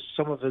okay, which was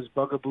some of his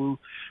bugaboo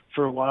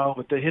for a while,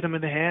 but they hit him in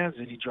the hands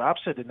and he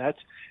drops it. And that's,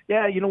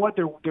 you know what?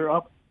 They're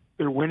up,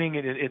 they're winning,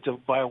 and it's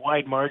by a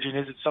wide margin.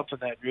 Is it something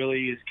that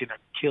really is going to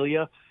kill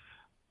you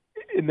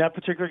in that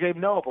particular game?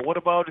 No. But what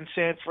about in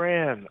San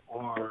Fran,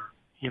 or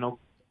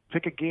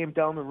pick a game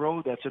down the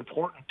road that's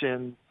important,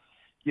 and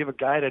you have a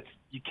guy that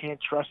you can't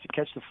trust to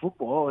catch the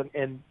football,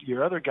 and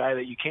your other guy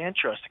that you can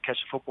trust to catch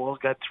the football has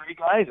got 3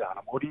 guys on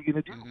him. What are you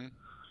going to do? Mm-hmm.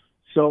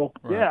 So,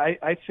 right.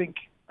 I think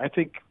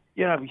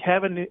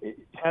having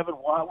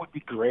Watt would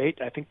be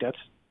great. I think that's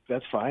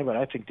fine, but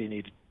I think they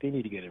need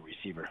to get a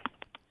receiver.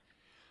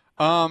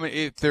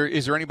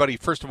 Is there anybody,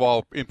 first of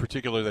all, in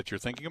particular that you're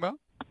thinking about?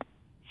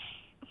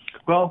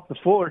 Well, the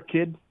Fuller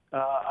kid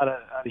out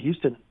of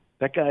Houston,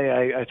 That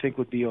guy, I think,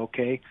 would be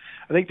okay.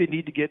 I think they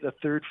need to get a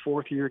third,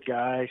 fourth-year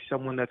guy,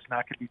 someone that's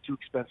not going to be too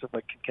expensive,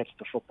 but can catch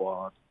the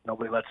football.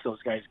 Nobody lets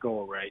those guys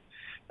go, right?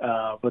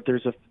 But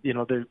there's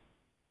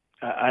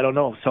I don't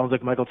know. Sounds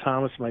like Michael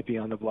Thomas might be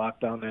on the block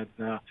down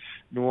at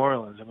New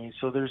Orleans. I mean,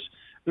 so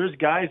there's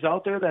guys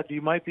out there that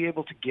you might be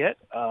able to get,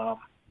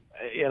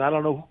 and I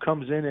don't know who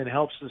comes in and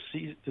helps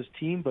this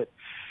team, but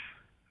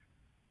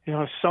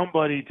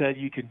somebody that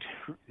you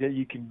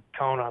can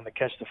count on to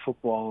catch the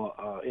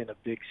football in a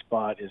big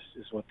spot is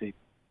what they.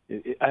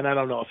 And I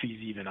don't know if he's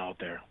even out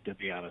there, to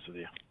be honest with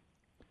you.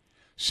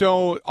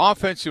 So,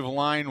 offensive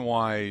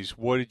line-wise,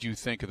 what did you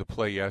think of the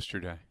play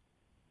yesterday?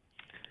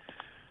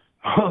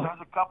 Oh, there's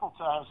a couple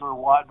times where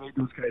Watt made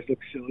those guys look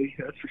silly.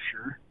 That's for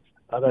sure.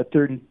 That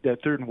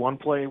third and one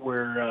play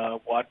where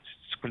Watt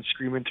went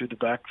screaming through the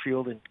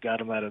backfield and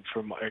got Williams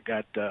for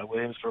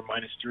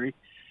 -3.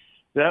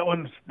 That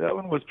one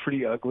was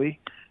pretty ugly.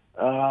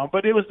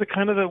 But it was the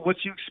kind of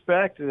what you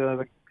expect.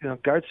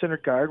 Guard center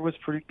guard was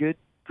pretty good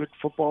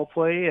football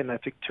play, and I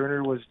think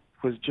Turner was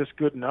just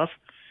good enough.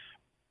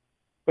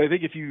 But I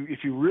think if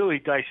you really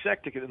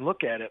dissect it and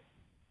look at it,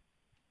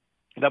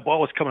 that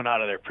ball was coming out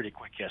of there pretty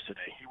quick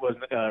yesterday.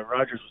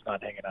 Rodgers was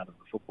not hanging on to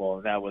the football,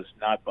 and that was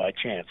not by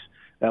chance.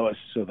 That was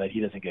so that he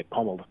doesn't get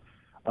pummeled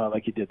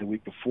like he did the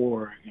week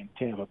before in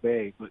Tampa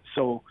Bay. But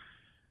so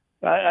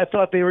I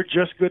thought they were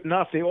just good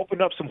enough. They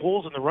opened up some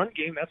holes in the run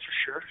game, that's for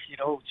sure.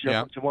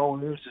 Jamal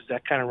Williams is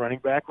that kind of running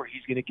back where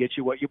he's going to get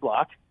you what you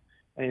block.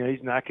 And,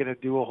 he's not going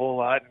to do a whole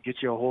lot and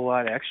get you a whole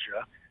lot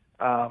extra.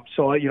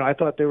 So I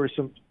thought there were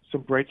some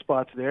bright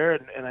spots there,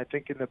 and I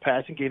think in the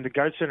passing game, the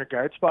guard center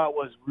guard spot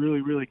was really,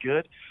 really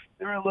good.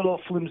 They were a little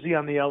flimsy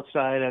on the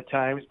outside at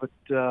times, but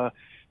the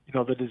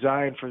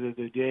design for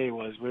the day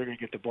was we're going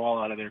to get the ball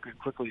out of there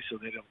quickly so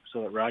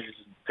that Rodgers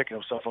isn't picking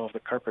himself off the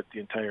carpet the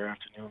entire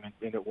afternoon,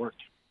 and it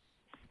worked.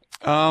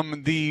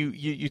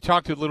 You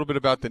talked a little bit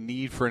about the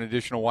need for an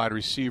additional wide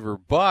receiver,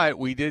 but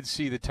we did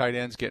see the tight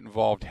ends get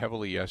involved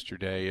heavily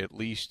yesterday, at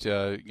least,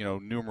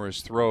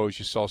 numerous throws.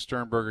 You saw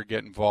Sternberger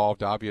get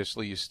involved.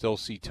 Obviously, you still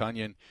see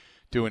Tunyon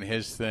doing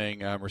his thing.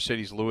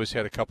 Mercedes Lewis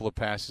had a couple of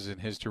passes in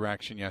his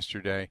direction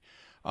yesterday.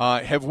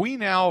 Have we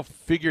now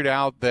figured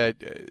out that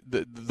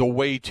the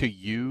way to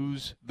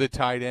use the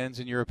tight ends,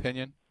 in your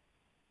opinion?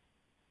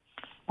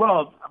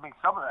 Well, I mean,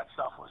 some of that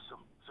stuff was some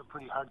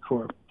pretty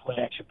hardcore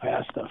play-action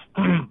pass stuff.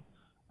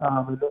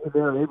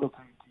 They're able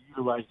to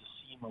utilize the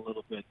seam a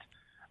little bit.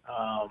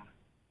 I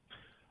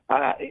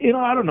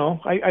don't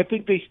know. I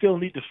think they still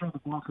need to throw the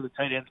ball to the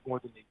tight ends more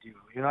than they do.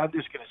 I'm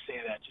just going to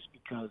say that just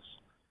because,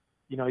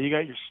 you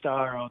got your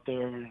star out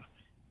there,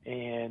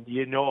 and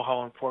you know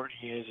how important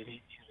he is. And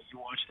you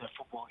watched that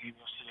football game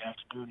yesterday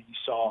afternoon, and you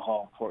saw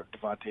how important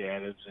Devontae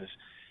Adams is.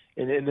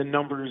 And the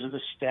numbers and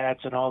the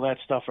stats and all that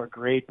stuff are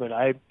great, but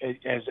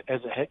as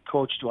a head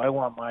coach, do I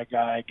want my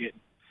guy getting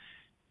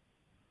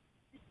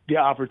the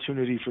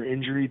opportunity for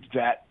injury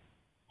that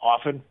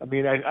often? I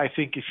mean, I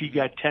think if he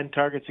got 10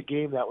 targets a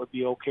game, that would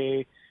be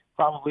okay.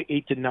 Probably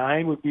 8 to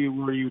 9 would be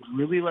where you'd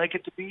really like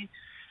it to be.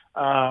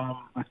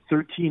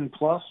 13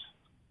 plus,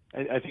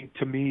 I think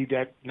to me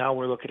that now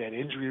we're looking at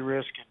injury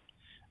risk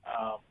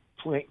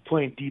and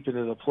playing deep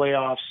into the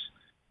playoffs.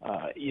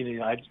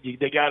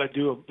 They got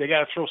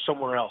to throw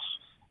somewhere else.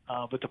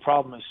 But the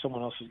problem is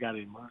someone else has got to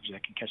emerge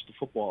that can catch the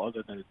football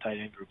other than the tight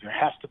end group. There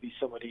has to be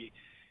somebody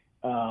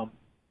on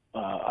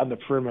the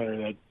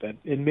perimeter that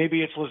and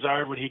maybe it's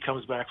Lazard when he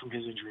comes back from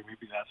his injury.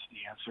 Maybe that's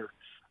the answer.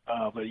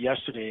 But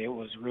yesterday it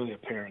was really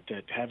apparent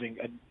that having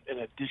an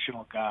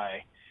additional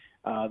guy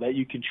that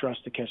you can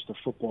trust to catch the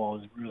football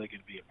is really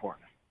going to be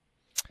important.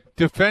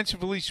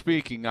 Defensively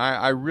speaking,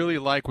 I really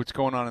like what's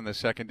going on in the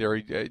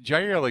secondary.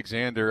 Jair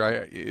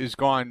Alexander is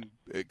gone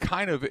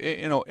kind of,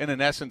 in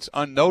an essence,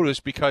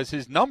 unnoticed because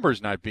his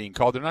number's not being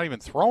called. They're not even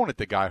throwing at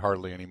the guy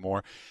hardly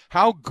anymore.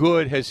 How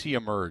good has he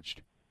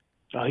emerged?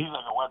 He's like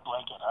a wet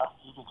blanket, huh?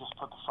 He can just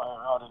put the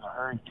fire out in a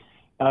hurry.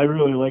 I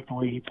really like the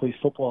way he plays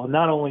football.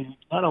 Not only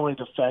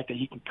the fact that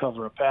he can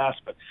cover a pass,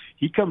 but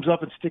he comes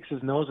up and sticks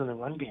his nose in the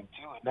run game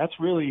too, and that's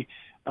really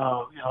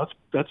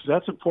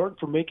that's important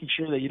for making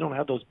sure that you don't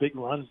have those big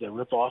runs that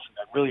rip off and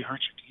that really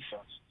hurt your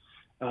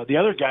defense. The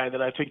other guy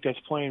that I think that's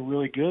playing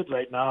really good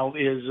right now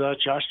is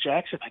Josh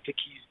Jackson. I think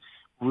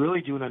he's really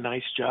doing a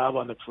nice job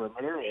on the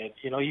perimeter, and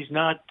he's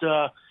not.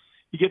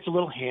 He gets a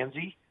little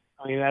handsy.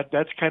 I mean,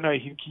 that's kind of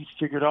he's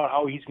figured out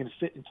how he's going to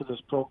fit into this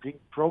pro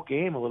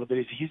game a little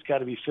bit. He's got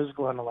to be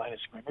physical on the line of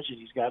scrimmage, and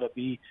he's got to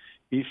be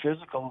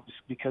physical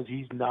because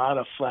he's not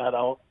a flat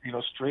out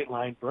straight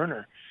line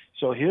burner.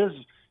 So his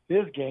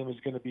game is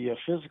going to be a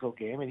physical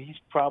game, and he's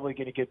probably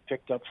going to get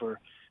picked up for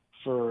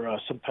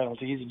some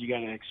penalties, and you got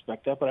to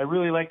expect that. But I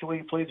really like the way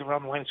he plays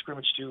around the line of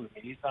scrimmage too. I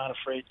mean, he's not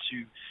afraid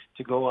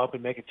to go up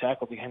and make a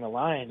tackle behind the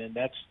line, and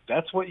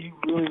that's what you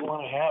really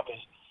want to have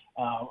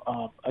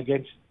is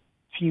against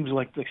teams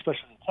like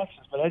especially the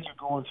Texans. But as you're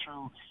going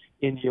through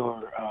in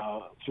your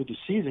through the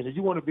season,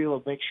 you want to be able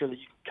to make sure that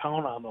you can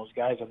count on those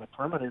guys on the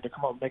perimeter to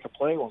come out and make a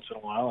play once in a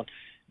while, and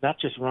not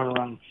just run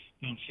around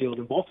infield,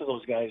 and both of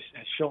those guys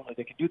have shown that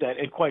they can do that.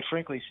 And quite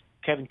frankly,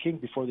 Kevin King,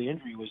 before the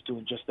injury, was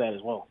doing just that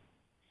as well.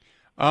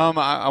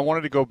 I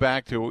wanted to go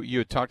back to, you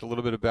had talked a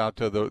little bit about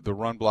the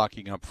run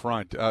blocking up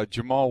front.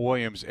 Jamal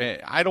Williams,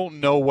 I don't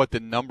know what the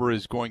number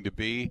is going to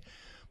be,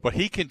 but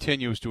he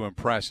continues to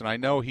impress. And I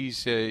know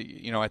he's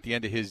at the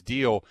end of his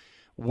deal.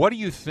 What do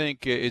you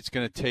think it's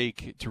going to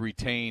take to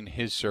retain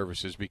his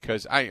services?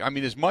 Because, I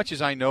mean, as much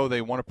as I know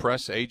they want to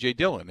press A.J.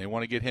 Dillon, they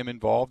want to get him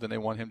involved and they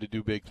want him to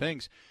do big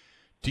things.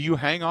 Do you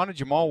hang on to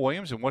Jamal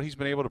Williams and what he's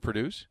been able to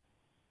produce?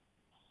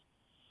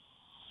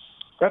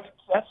 That's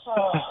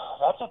a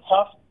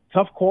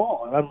tough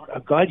call.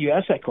 I'm glad you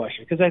asked that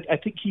question because I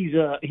think he's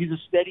a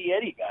steady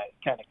Eddie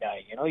kind of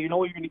guy. You know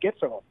what you're going to get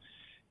from him.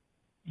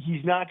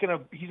 He's not gonna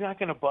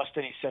bust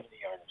any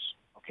 70-yarders.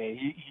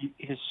 Okay,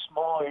 his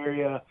small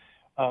area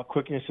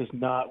quickness is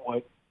not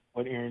what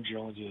Aaron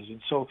Jones is,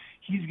 and so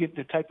he's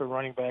the type of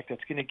running back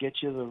that's going to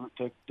get you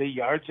the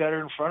yards that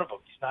are in front of him.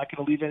 He's not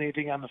going to leave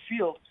anything on the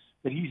field,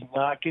 but he's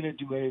not going to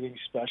do anything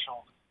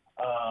special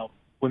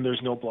when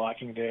there's no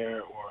blocking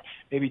there, or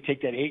maybe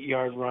take that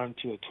 8-yard run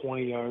to a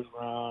 20-yard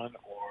run,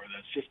 or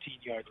that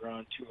 15-yard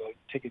run to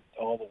take it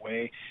all the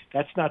way.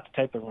 That's not the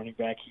type of running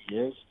back he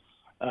is.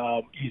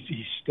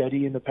 He's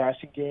steady in the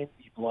passing game.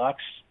 He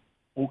blocks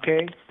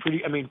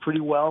pretty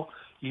well.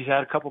 He's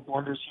had a couple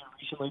blunders here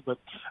recently, but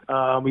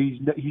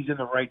he's in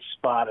the right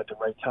spot at the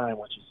right time,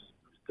 which is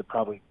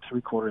probably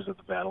 3/4 of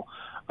the battle.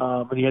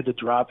 And he had the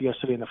drop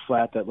yesterday in the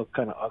flat that looked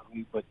kind of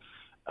ugly, but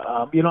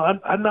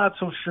I'm not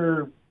so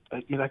sure.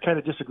 I kind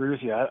of disagree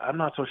with you. I'm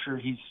not so sure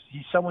he's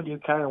someone you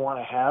kind of want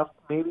to have,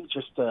 maybe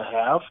just to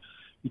have,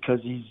 because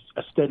he's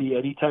a steady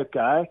Eddie type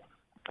guy.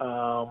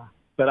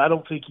 But I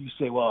don't think you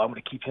say, well, I'm going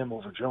to keep him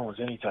over Jones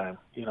anytime.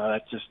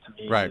 That just to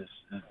me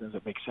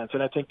doesn't make sense.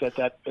 And I think that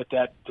at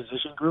that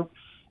position group,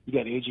 you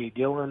got A.J.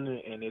 Dillon,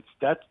 and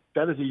that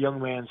is a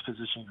young man's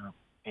position group.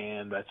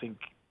 And I think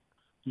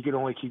you can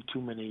only keep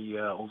too many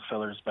old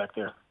fellers back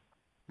there.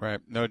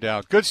 Right, no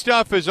doubt. Good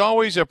stuff as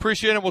always.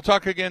 Appreciate it. We'll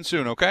talk again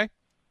soon, okay?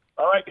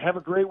 All right, have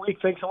a great week.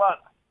 Thanks a lot.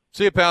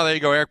 See you, pal. There you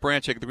go. Eric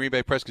Branchek of the Green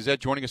Bay Press-Gazette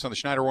joining us on the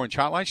Schneider Orange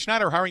Hotline.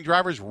 Schneider hiring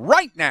drivers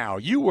right now.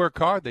 You work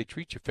hard. They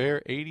treat you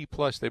fair.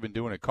 80+. They've been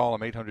doing it. Call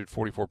them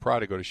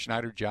 844-PRIDE. Go to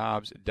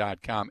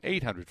SchneiderJobs.com,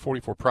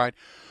 844-PRIDE.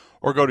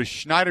 Or go to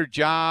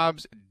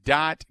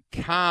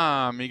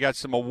SchneiderJobs.com. You got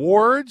some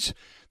awards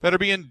that are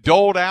being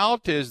doled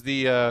out as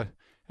the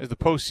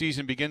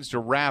postseason begins to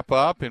wrap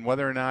up, and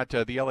whether or not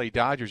the LA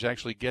Dodgers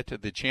actually get to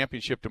the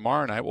championship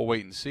tomorrow night, we'll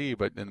wait and see.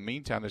 But in the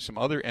meantime, there's some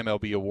other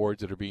MLB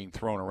awards that are being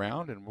thrown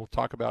around, and we'll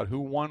talk about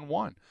who won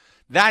one.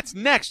 That's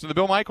next to the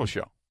Bill Michaels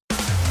Show.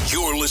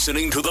 You're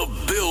listening to the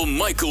Bill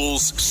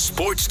Michaels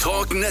Sports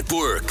Talk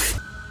Network.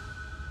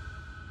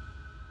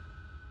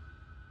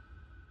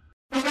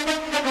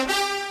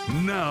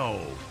 Now,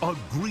 a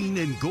green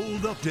and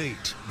gold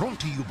update brought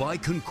to you by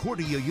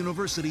Concordia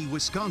University,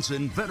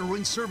 Wisconsin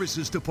Veteran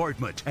Services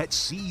Department at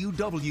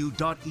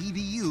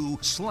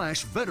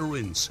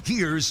cuw.edu/veterans.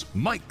 Here's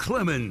Mike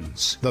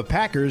Clemens. The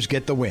Packers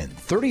get the win,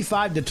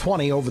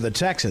 35-20 over the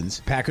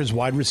Texans. Packers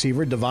wide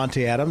receiver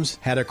Davante Adams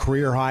had a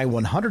career-high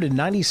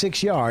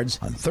 196 yards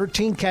on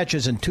 13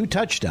 catches and 2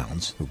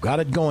 touchdowns, who got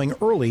it going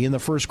early in the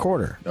first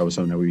quarter. That was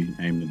something that we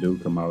aimed to do,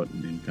 come out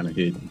and kind of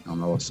hit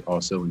on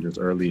all cylinders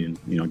early and,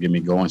 get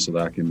me going so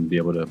that I can be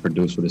able to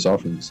produce for this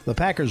offense. The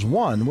Packers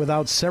won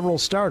without several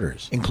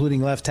starters,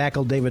 including left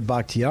tackle David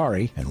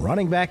Bakhtiari and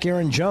running back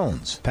Aaron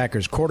Jones.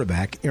 Packers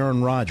quarterback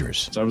Aaron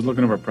Rodgers. So I was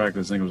looking over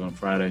practice, I think it was on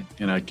Friday,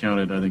 and I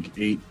counted,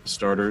 8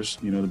 starters,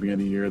 at the beginning of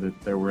the year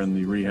that were in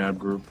the rehab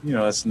group.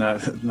 That's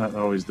not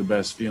always the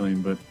best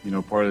feeling, but,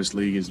 part of this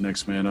league is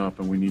next man up,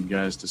 and we need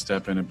guys to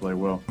step in and play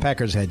well.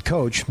 Packers head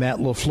coach Matt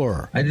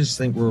LaFleur. I just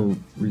think we're a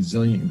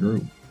resilient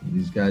group.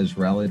 These guys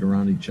rallied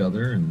around each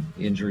other, and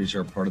injuries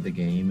are part of the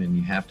game, and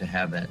you have to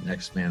have that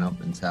next man up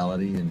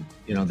mentality. And,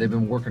 they've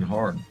been working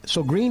hard.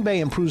 So Green Bay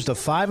improves to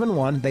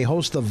 5-1. They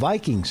host the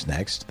Vikings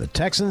next. The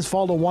Texans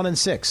fall to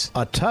 1-6.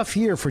 A tough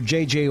year for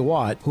J.J.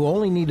 Watt, who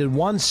only needed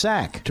 1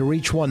 sack to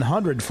reach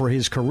 100 for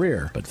his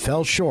career, but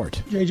fell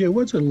short. J.J.,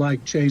 what's it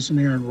like chasing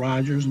Aaron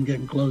Rodgers and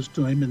getting close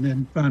to him and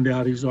then find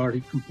out he's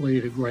already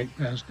completed a great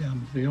pass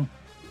down the field?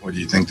 What do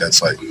you think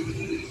that's like?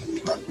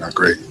 Not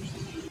great.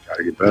 Got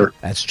to get better.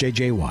 That's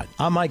J.J. Watt.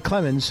 I'm Mike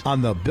Clemens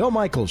on The Bill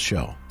Michaels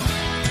Show.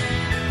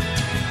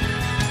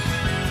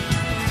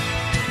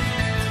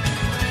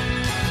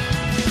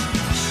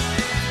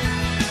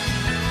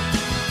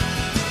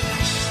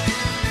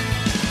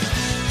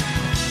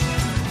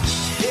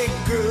 Hey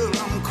girl,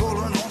 I'm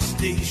calling on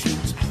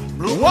stations.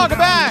 Welcome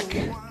back.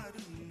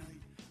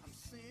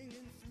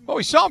 Well,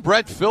 we saw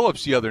Brett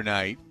Phillips the other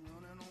night,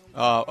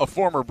 a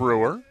former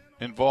Brewer,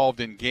 involved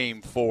in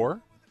Game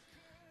 4.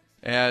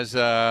 As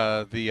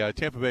the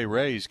Tampa Bay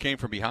Rays came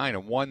from behind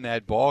and won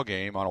that ball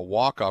game on a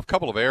walk-off.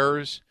 Couple of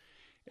errors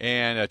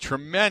and a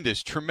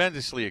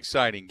tremendously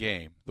exciting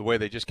game. The way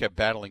they just kept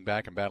battling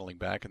back, and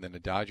then the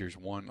Dodgers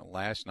won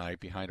last night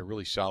behind a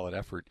really solid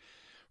effort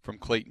from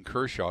Clayton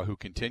Kershaw, who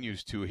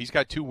continues to – he's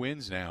got 2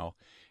 wins now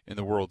in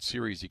the World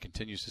Series. He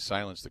continues to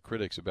silence the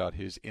critics about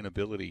his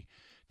inability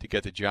to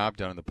get the job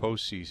done in the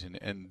postseason.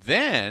 And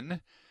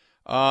then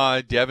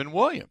Devin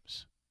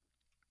Williams.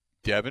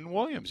 Devin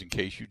Williams, in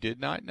case you did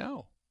not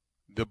know.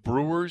 The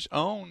Brewers'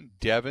 own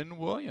Devin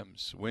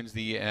Williams wins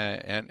the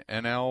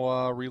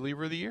NL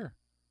Reliever of the Year.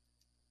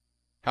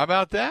 How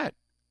about that?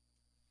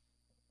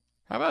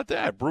 How about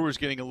that? Brewers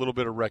getting a little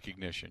bit of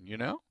recognition, you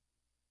know?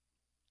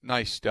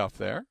 Nice stuff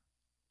there.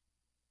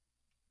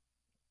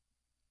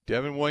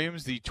 Devin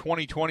Williams, the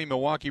 2020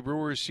 Milwaukee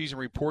Brewers season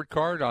report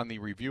card on the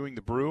Reviewing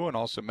the Brew and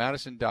also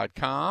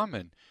Madison.com.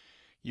 And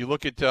you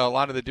look at a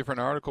lot of the different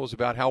articles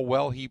about how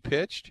well he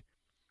pitched.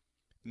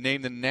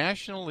 Named the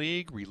National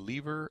League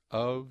Reliever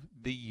of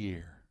the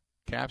Year.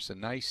 Caps a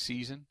nice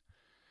season.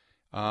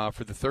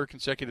 For the third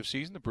consecutive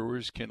season, the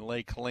Brewers can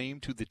lay claim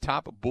to the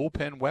top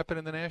bullpen weapon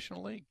in the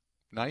National League.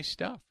 Nice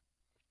stuff.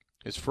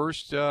 His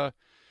first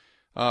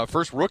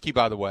rookie,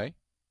 by the way,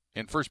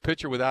 and first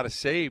pitcher without a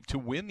save to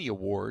win the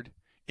award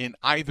in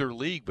either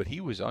league, but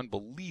he was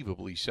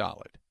unbelievably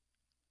solid.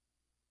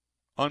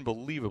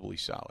 Unbelievably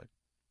solid.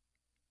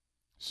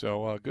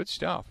 So, good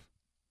stuff.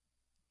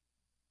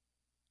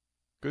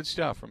 Good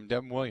stuff from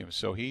Devin Williams.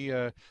 So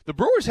the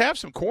Brewers have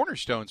some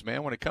cornerstones,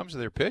 man, when it comes to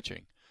their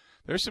pitching.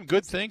 There's some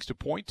good things to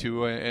point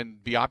to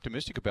and be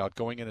optimistic about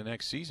going into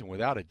next season,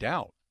 without a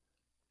doubt.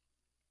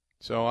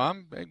 So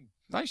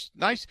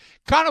nice,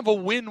 kind of a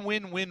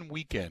win-win-win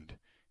weekend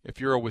if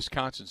you're a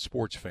Wisconsin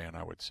sports fan,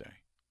 I would say.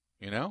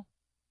 You know?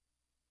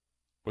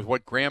 With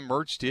what Graham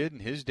Mertz did in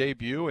his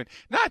debut, and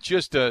not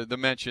just the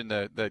mention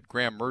that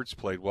Graham Mertz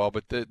played well,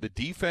 but the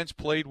defense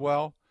played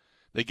well.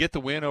 They get the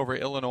win over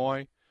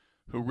Illinois,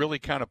 who really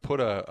kind of put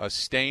a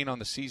stain on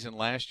the season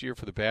last year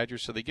for the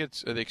Badgers. So they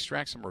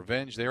extract some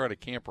revenge there out of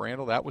Camp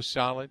Randall. That was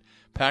solid.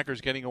 Packers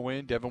getting a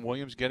win. Devin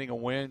Williams getting a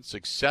win.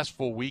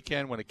 Successful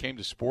weekend when it came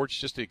to sports.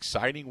 Just an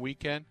exciting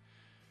weekend.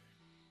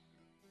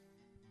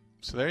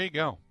 So there you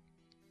go.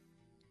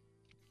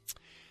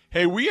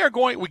 Hey, we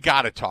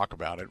got to talk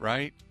about it,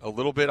 right? A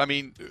little bit. I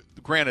mean,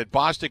 granted,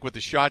 Bostic with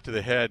the shot to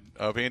the head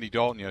of Andy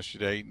Dalton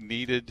yesterday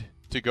needed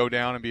to go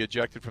down and be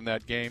ejected from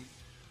that game.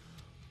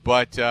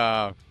 But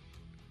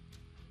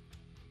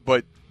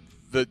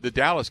the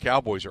Dallas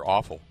Cowboys are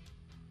awful.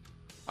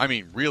 I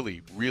mean,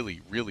 really,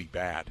 really, really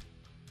bad.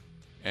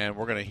 And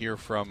we're going to hear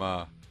from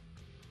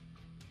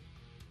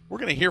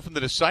the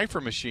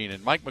Decipher Machine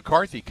and Mike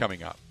McCarthy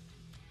coming up.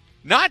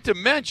 Not to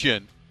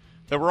mention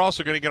that we're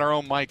also going to get our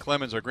own Mike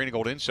Clemens, our Green and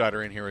Gold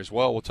Insider, in here as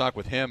well. We'll talk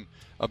with him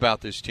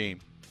about this team.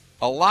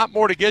 A lot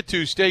more to get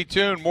to. Stay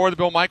tuned. More of the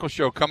Bill Michaels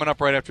Show coming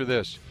up right after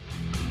this.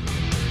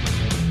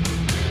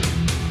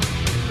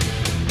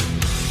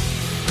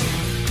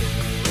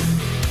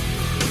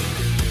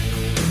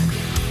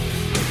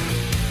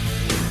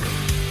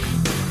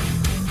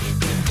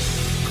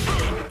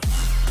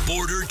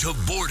 Border to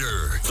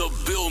Border, the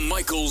Bill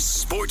Michaels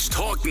Sports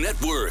Talk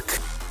Network.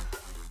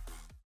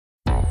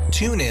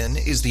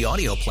 TuneIn is the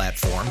audio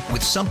platform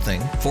with something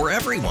for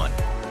everyone.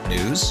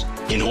 News.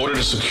 In order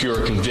to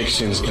secure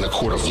convictions in a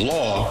court of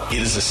law, it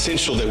is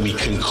essential that we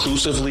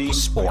conclusively.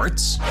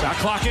 Sports. Shot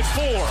clock at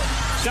 4.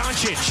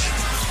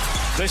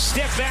 Doncic. The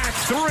step back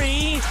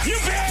 3. You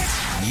bet.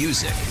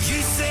 Music.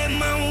 You set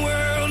my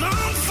world on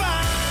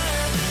fire.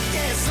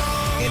 Yes,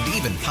 and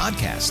even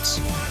podcasts.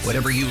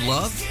 Whatever you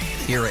love,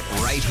 hear it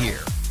right here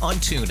on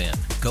TuneIn.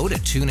 Go to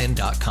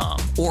TuneIn.com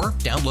or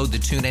download the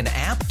TuneIn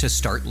app to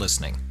start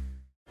listening.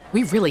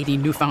 We really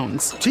need new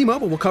phones.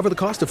 T-Mobile will cover the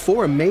cost of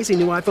 4 amazing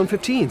new iPhone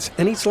 15s,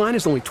 and each line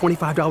is only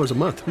 $25 a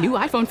month. New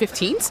iPhone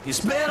 15s?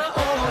 It's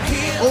better over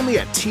here. Only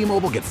at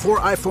T-Mobile, get 4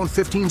 iPhone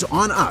 15s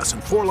on us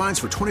and 4 lines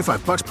for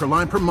 $25 per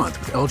line per month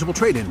with eligible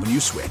trade-in when you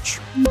switch.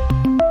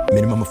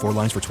 Minimum of 4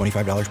 lines for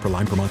 $25 per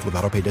line per month with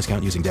autopay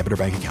discount using debit or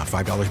bank account.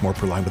 $5 more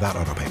per line without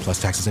autopay,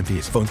 plus taxes and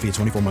fees. Phone fee at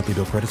 24 monthly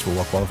bill credits for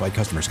well-qualified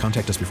customers.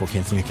 Contact us before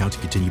canceling account to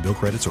continue bill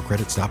credits or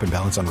credit stop and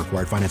balance on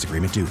required finance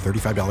agreement due.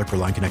 $35 per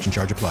line connection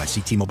charge applies.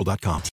 See T-Mobile.com.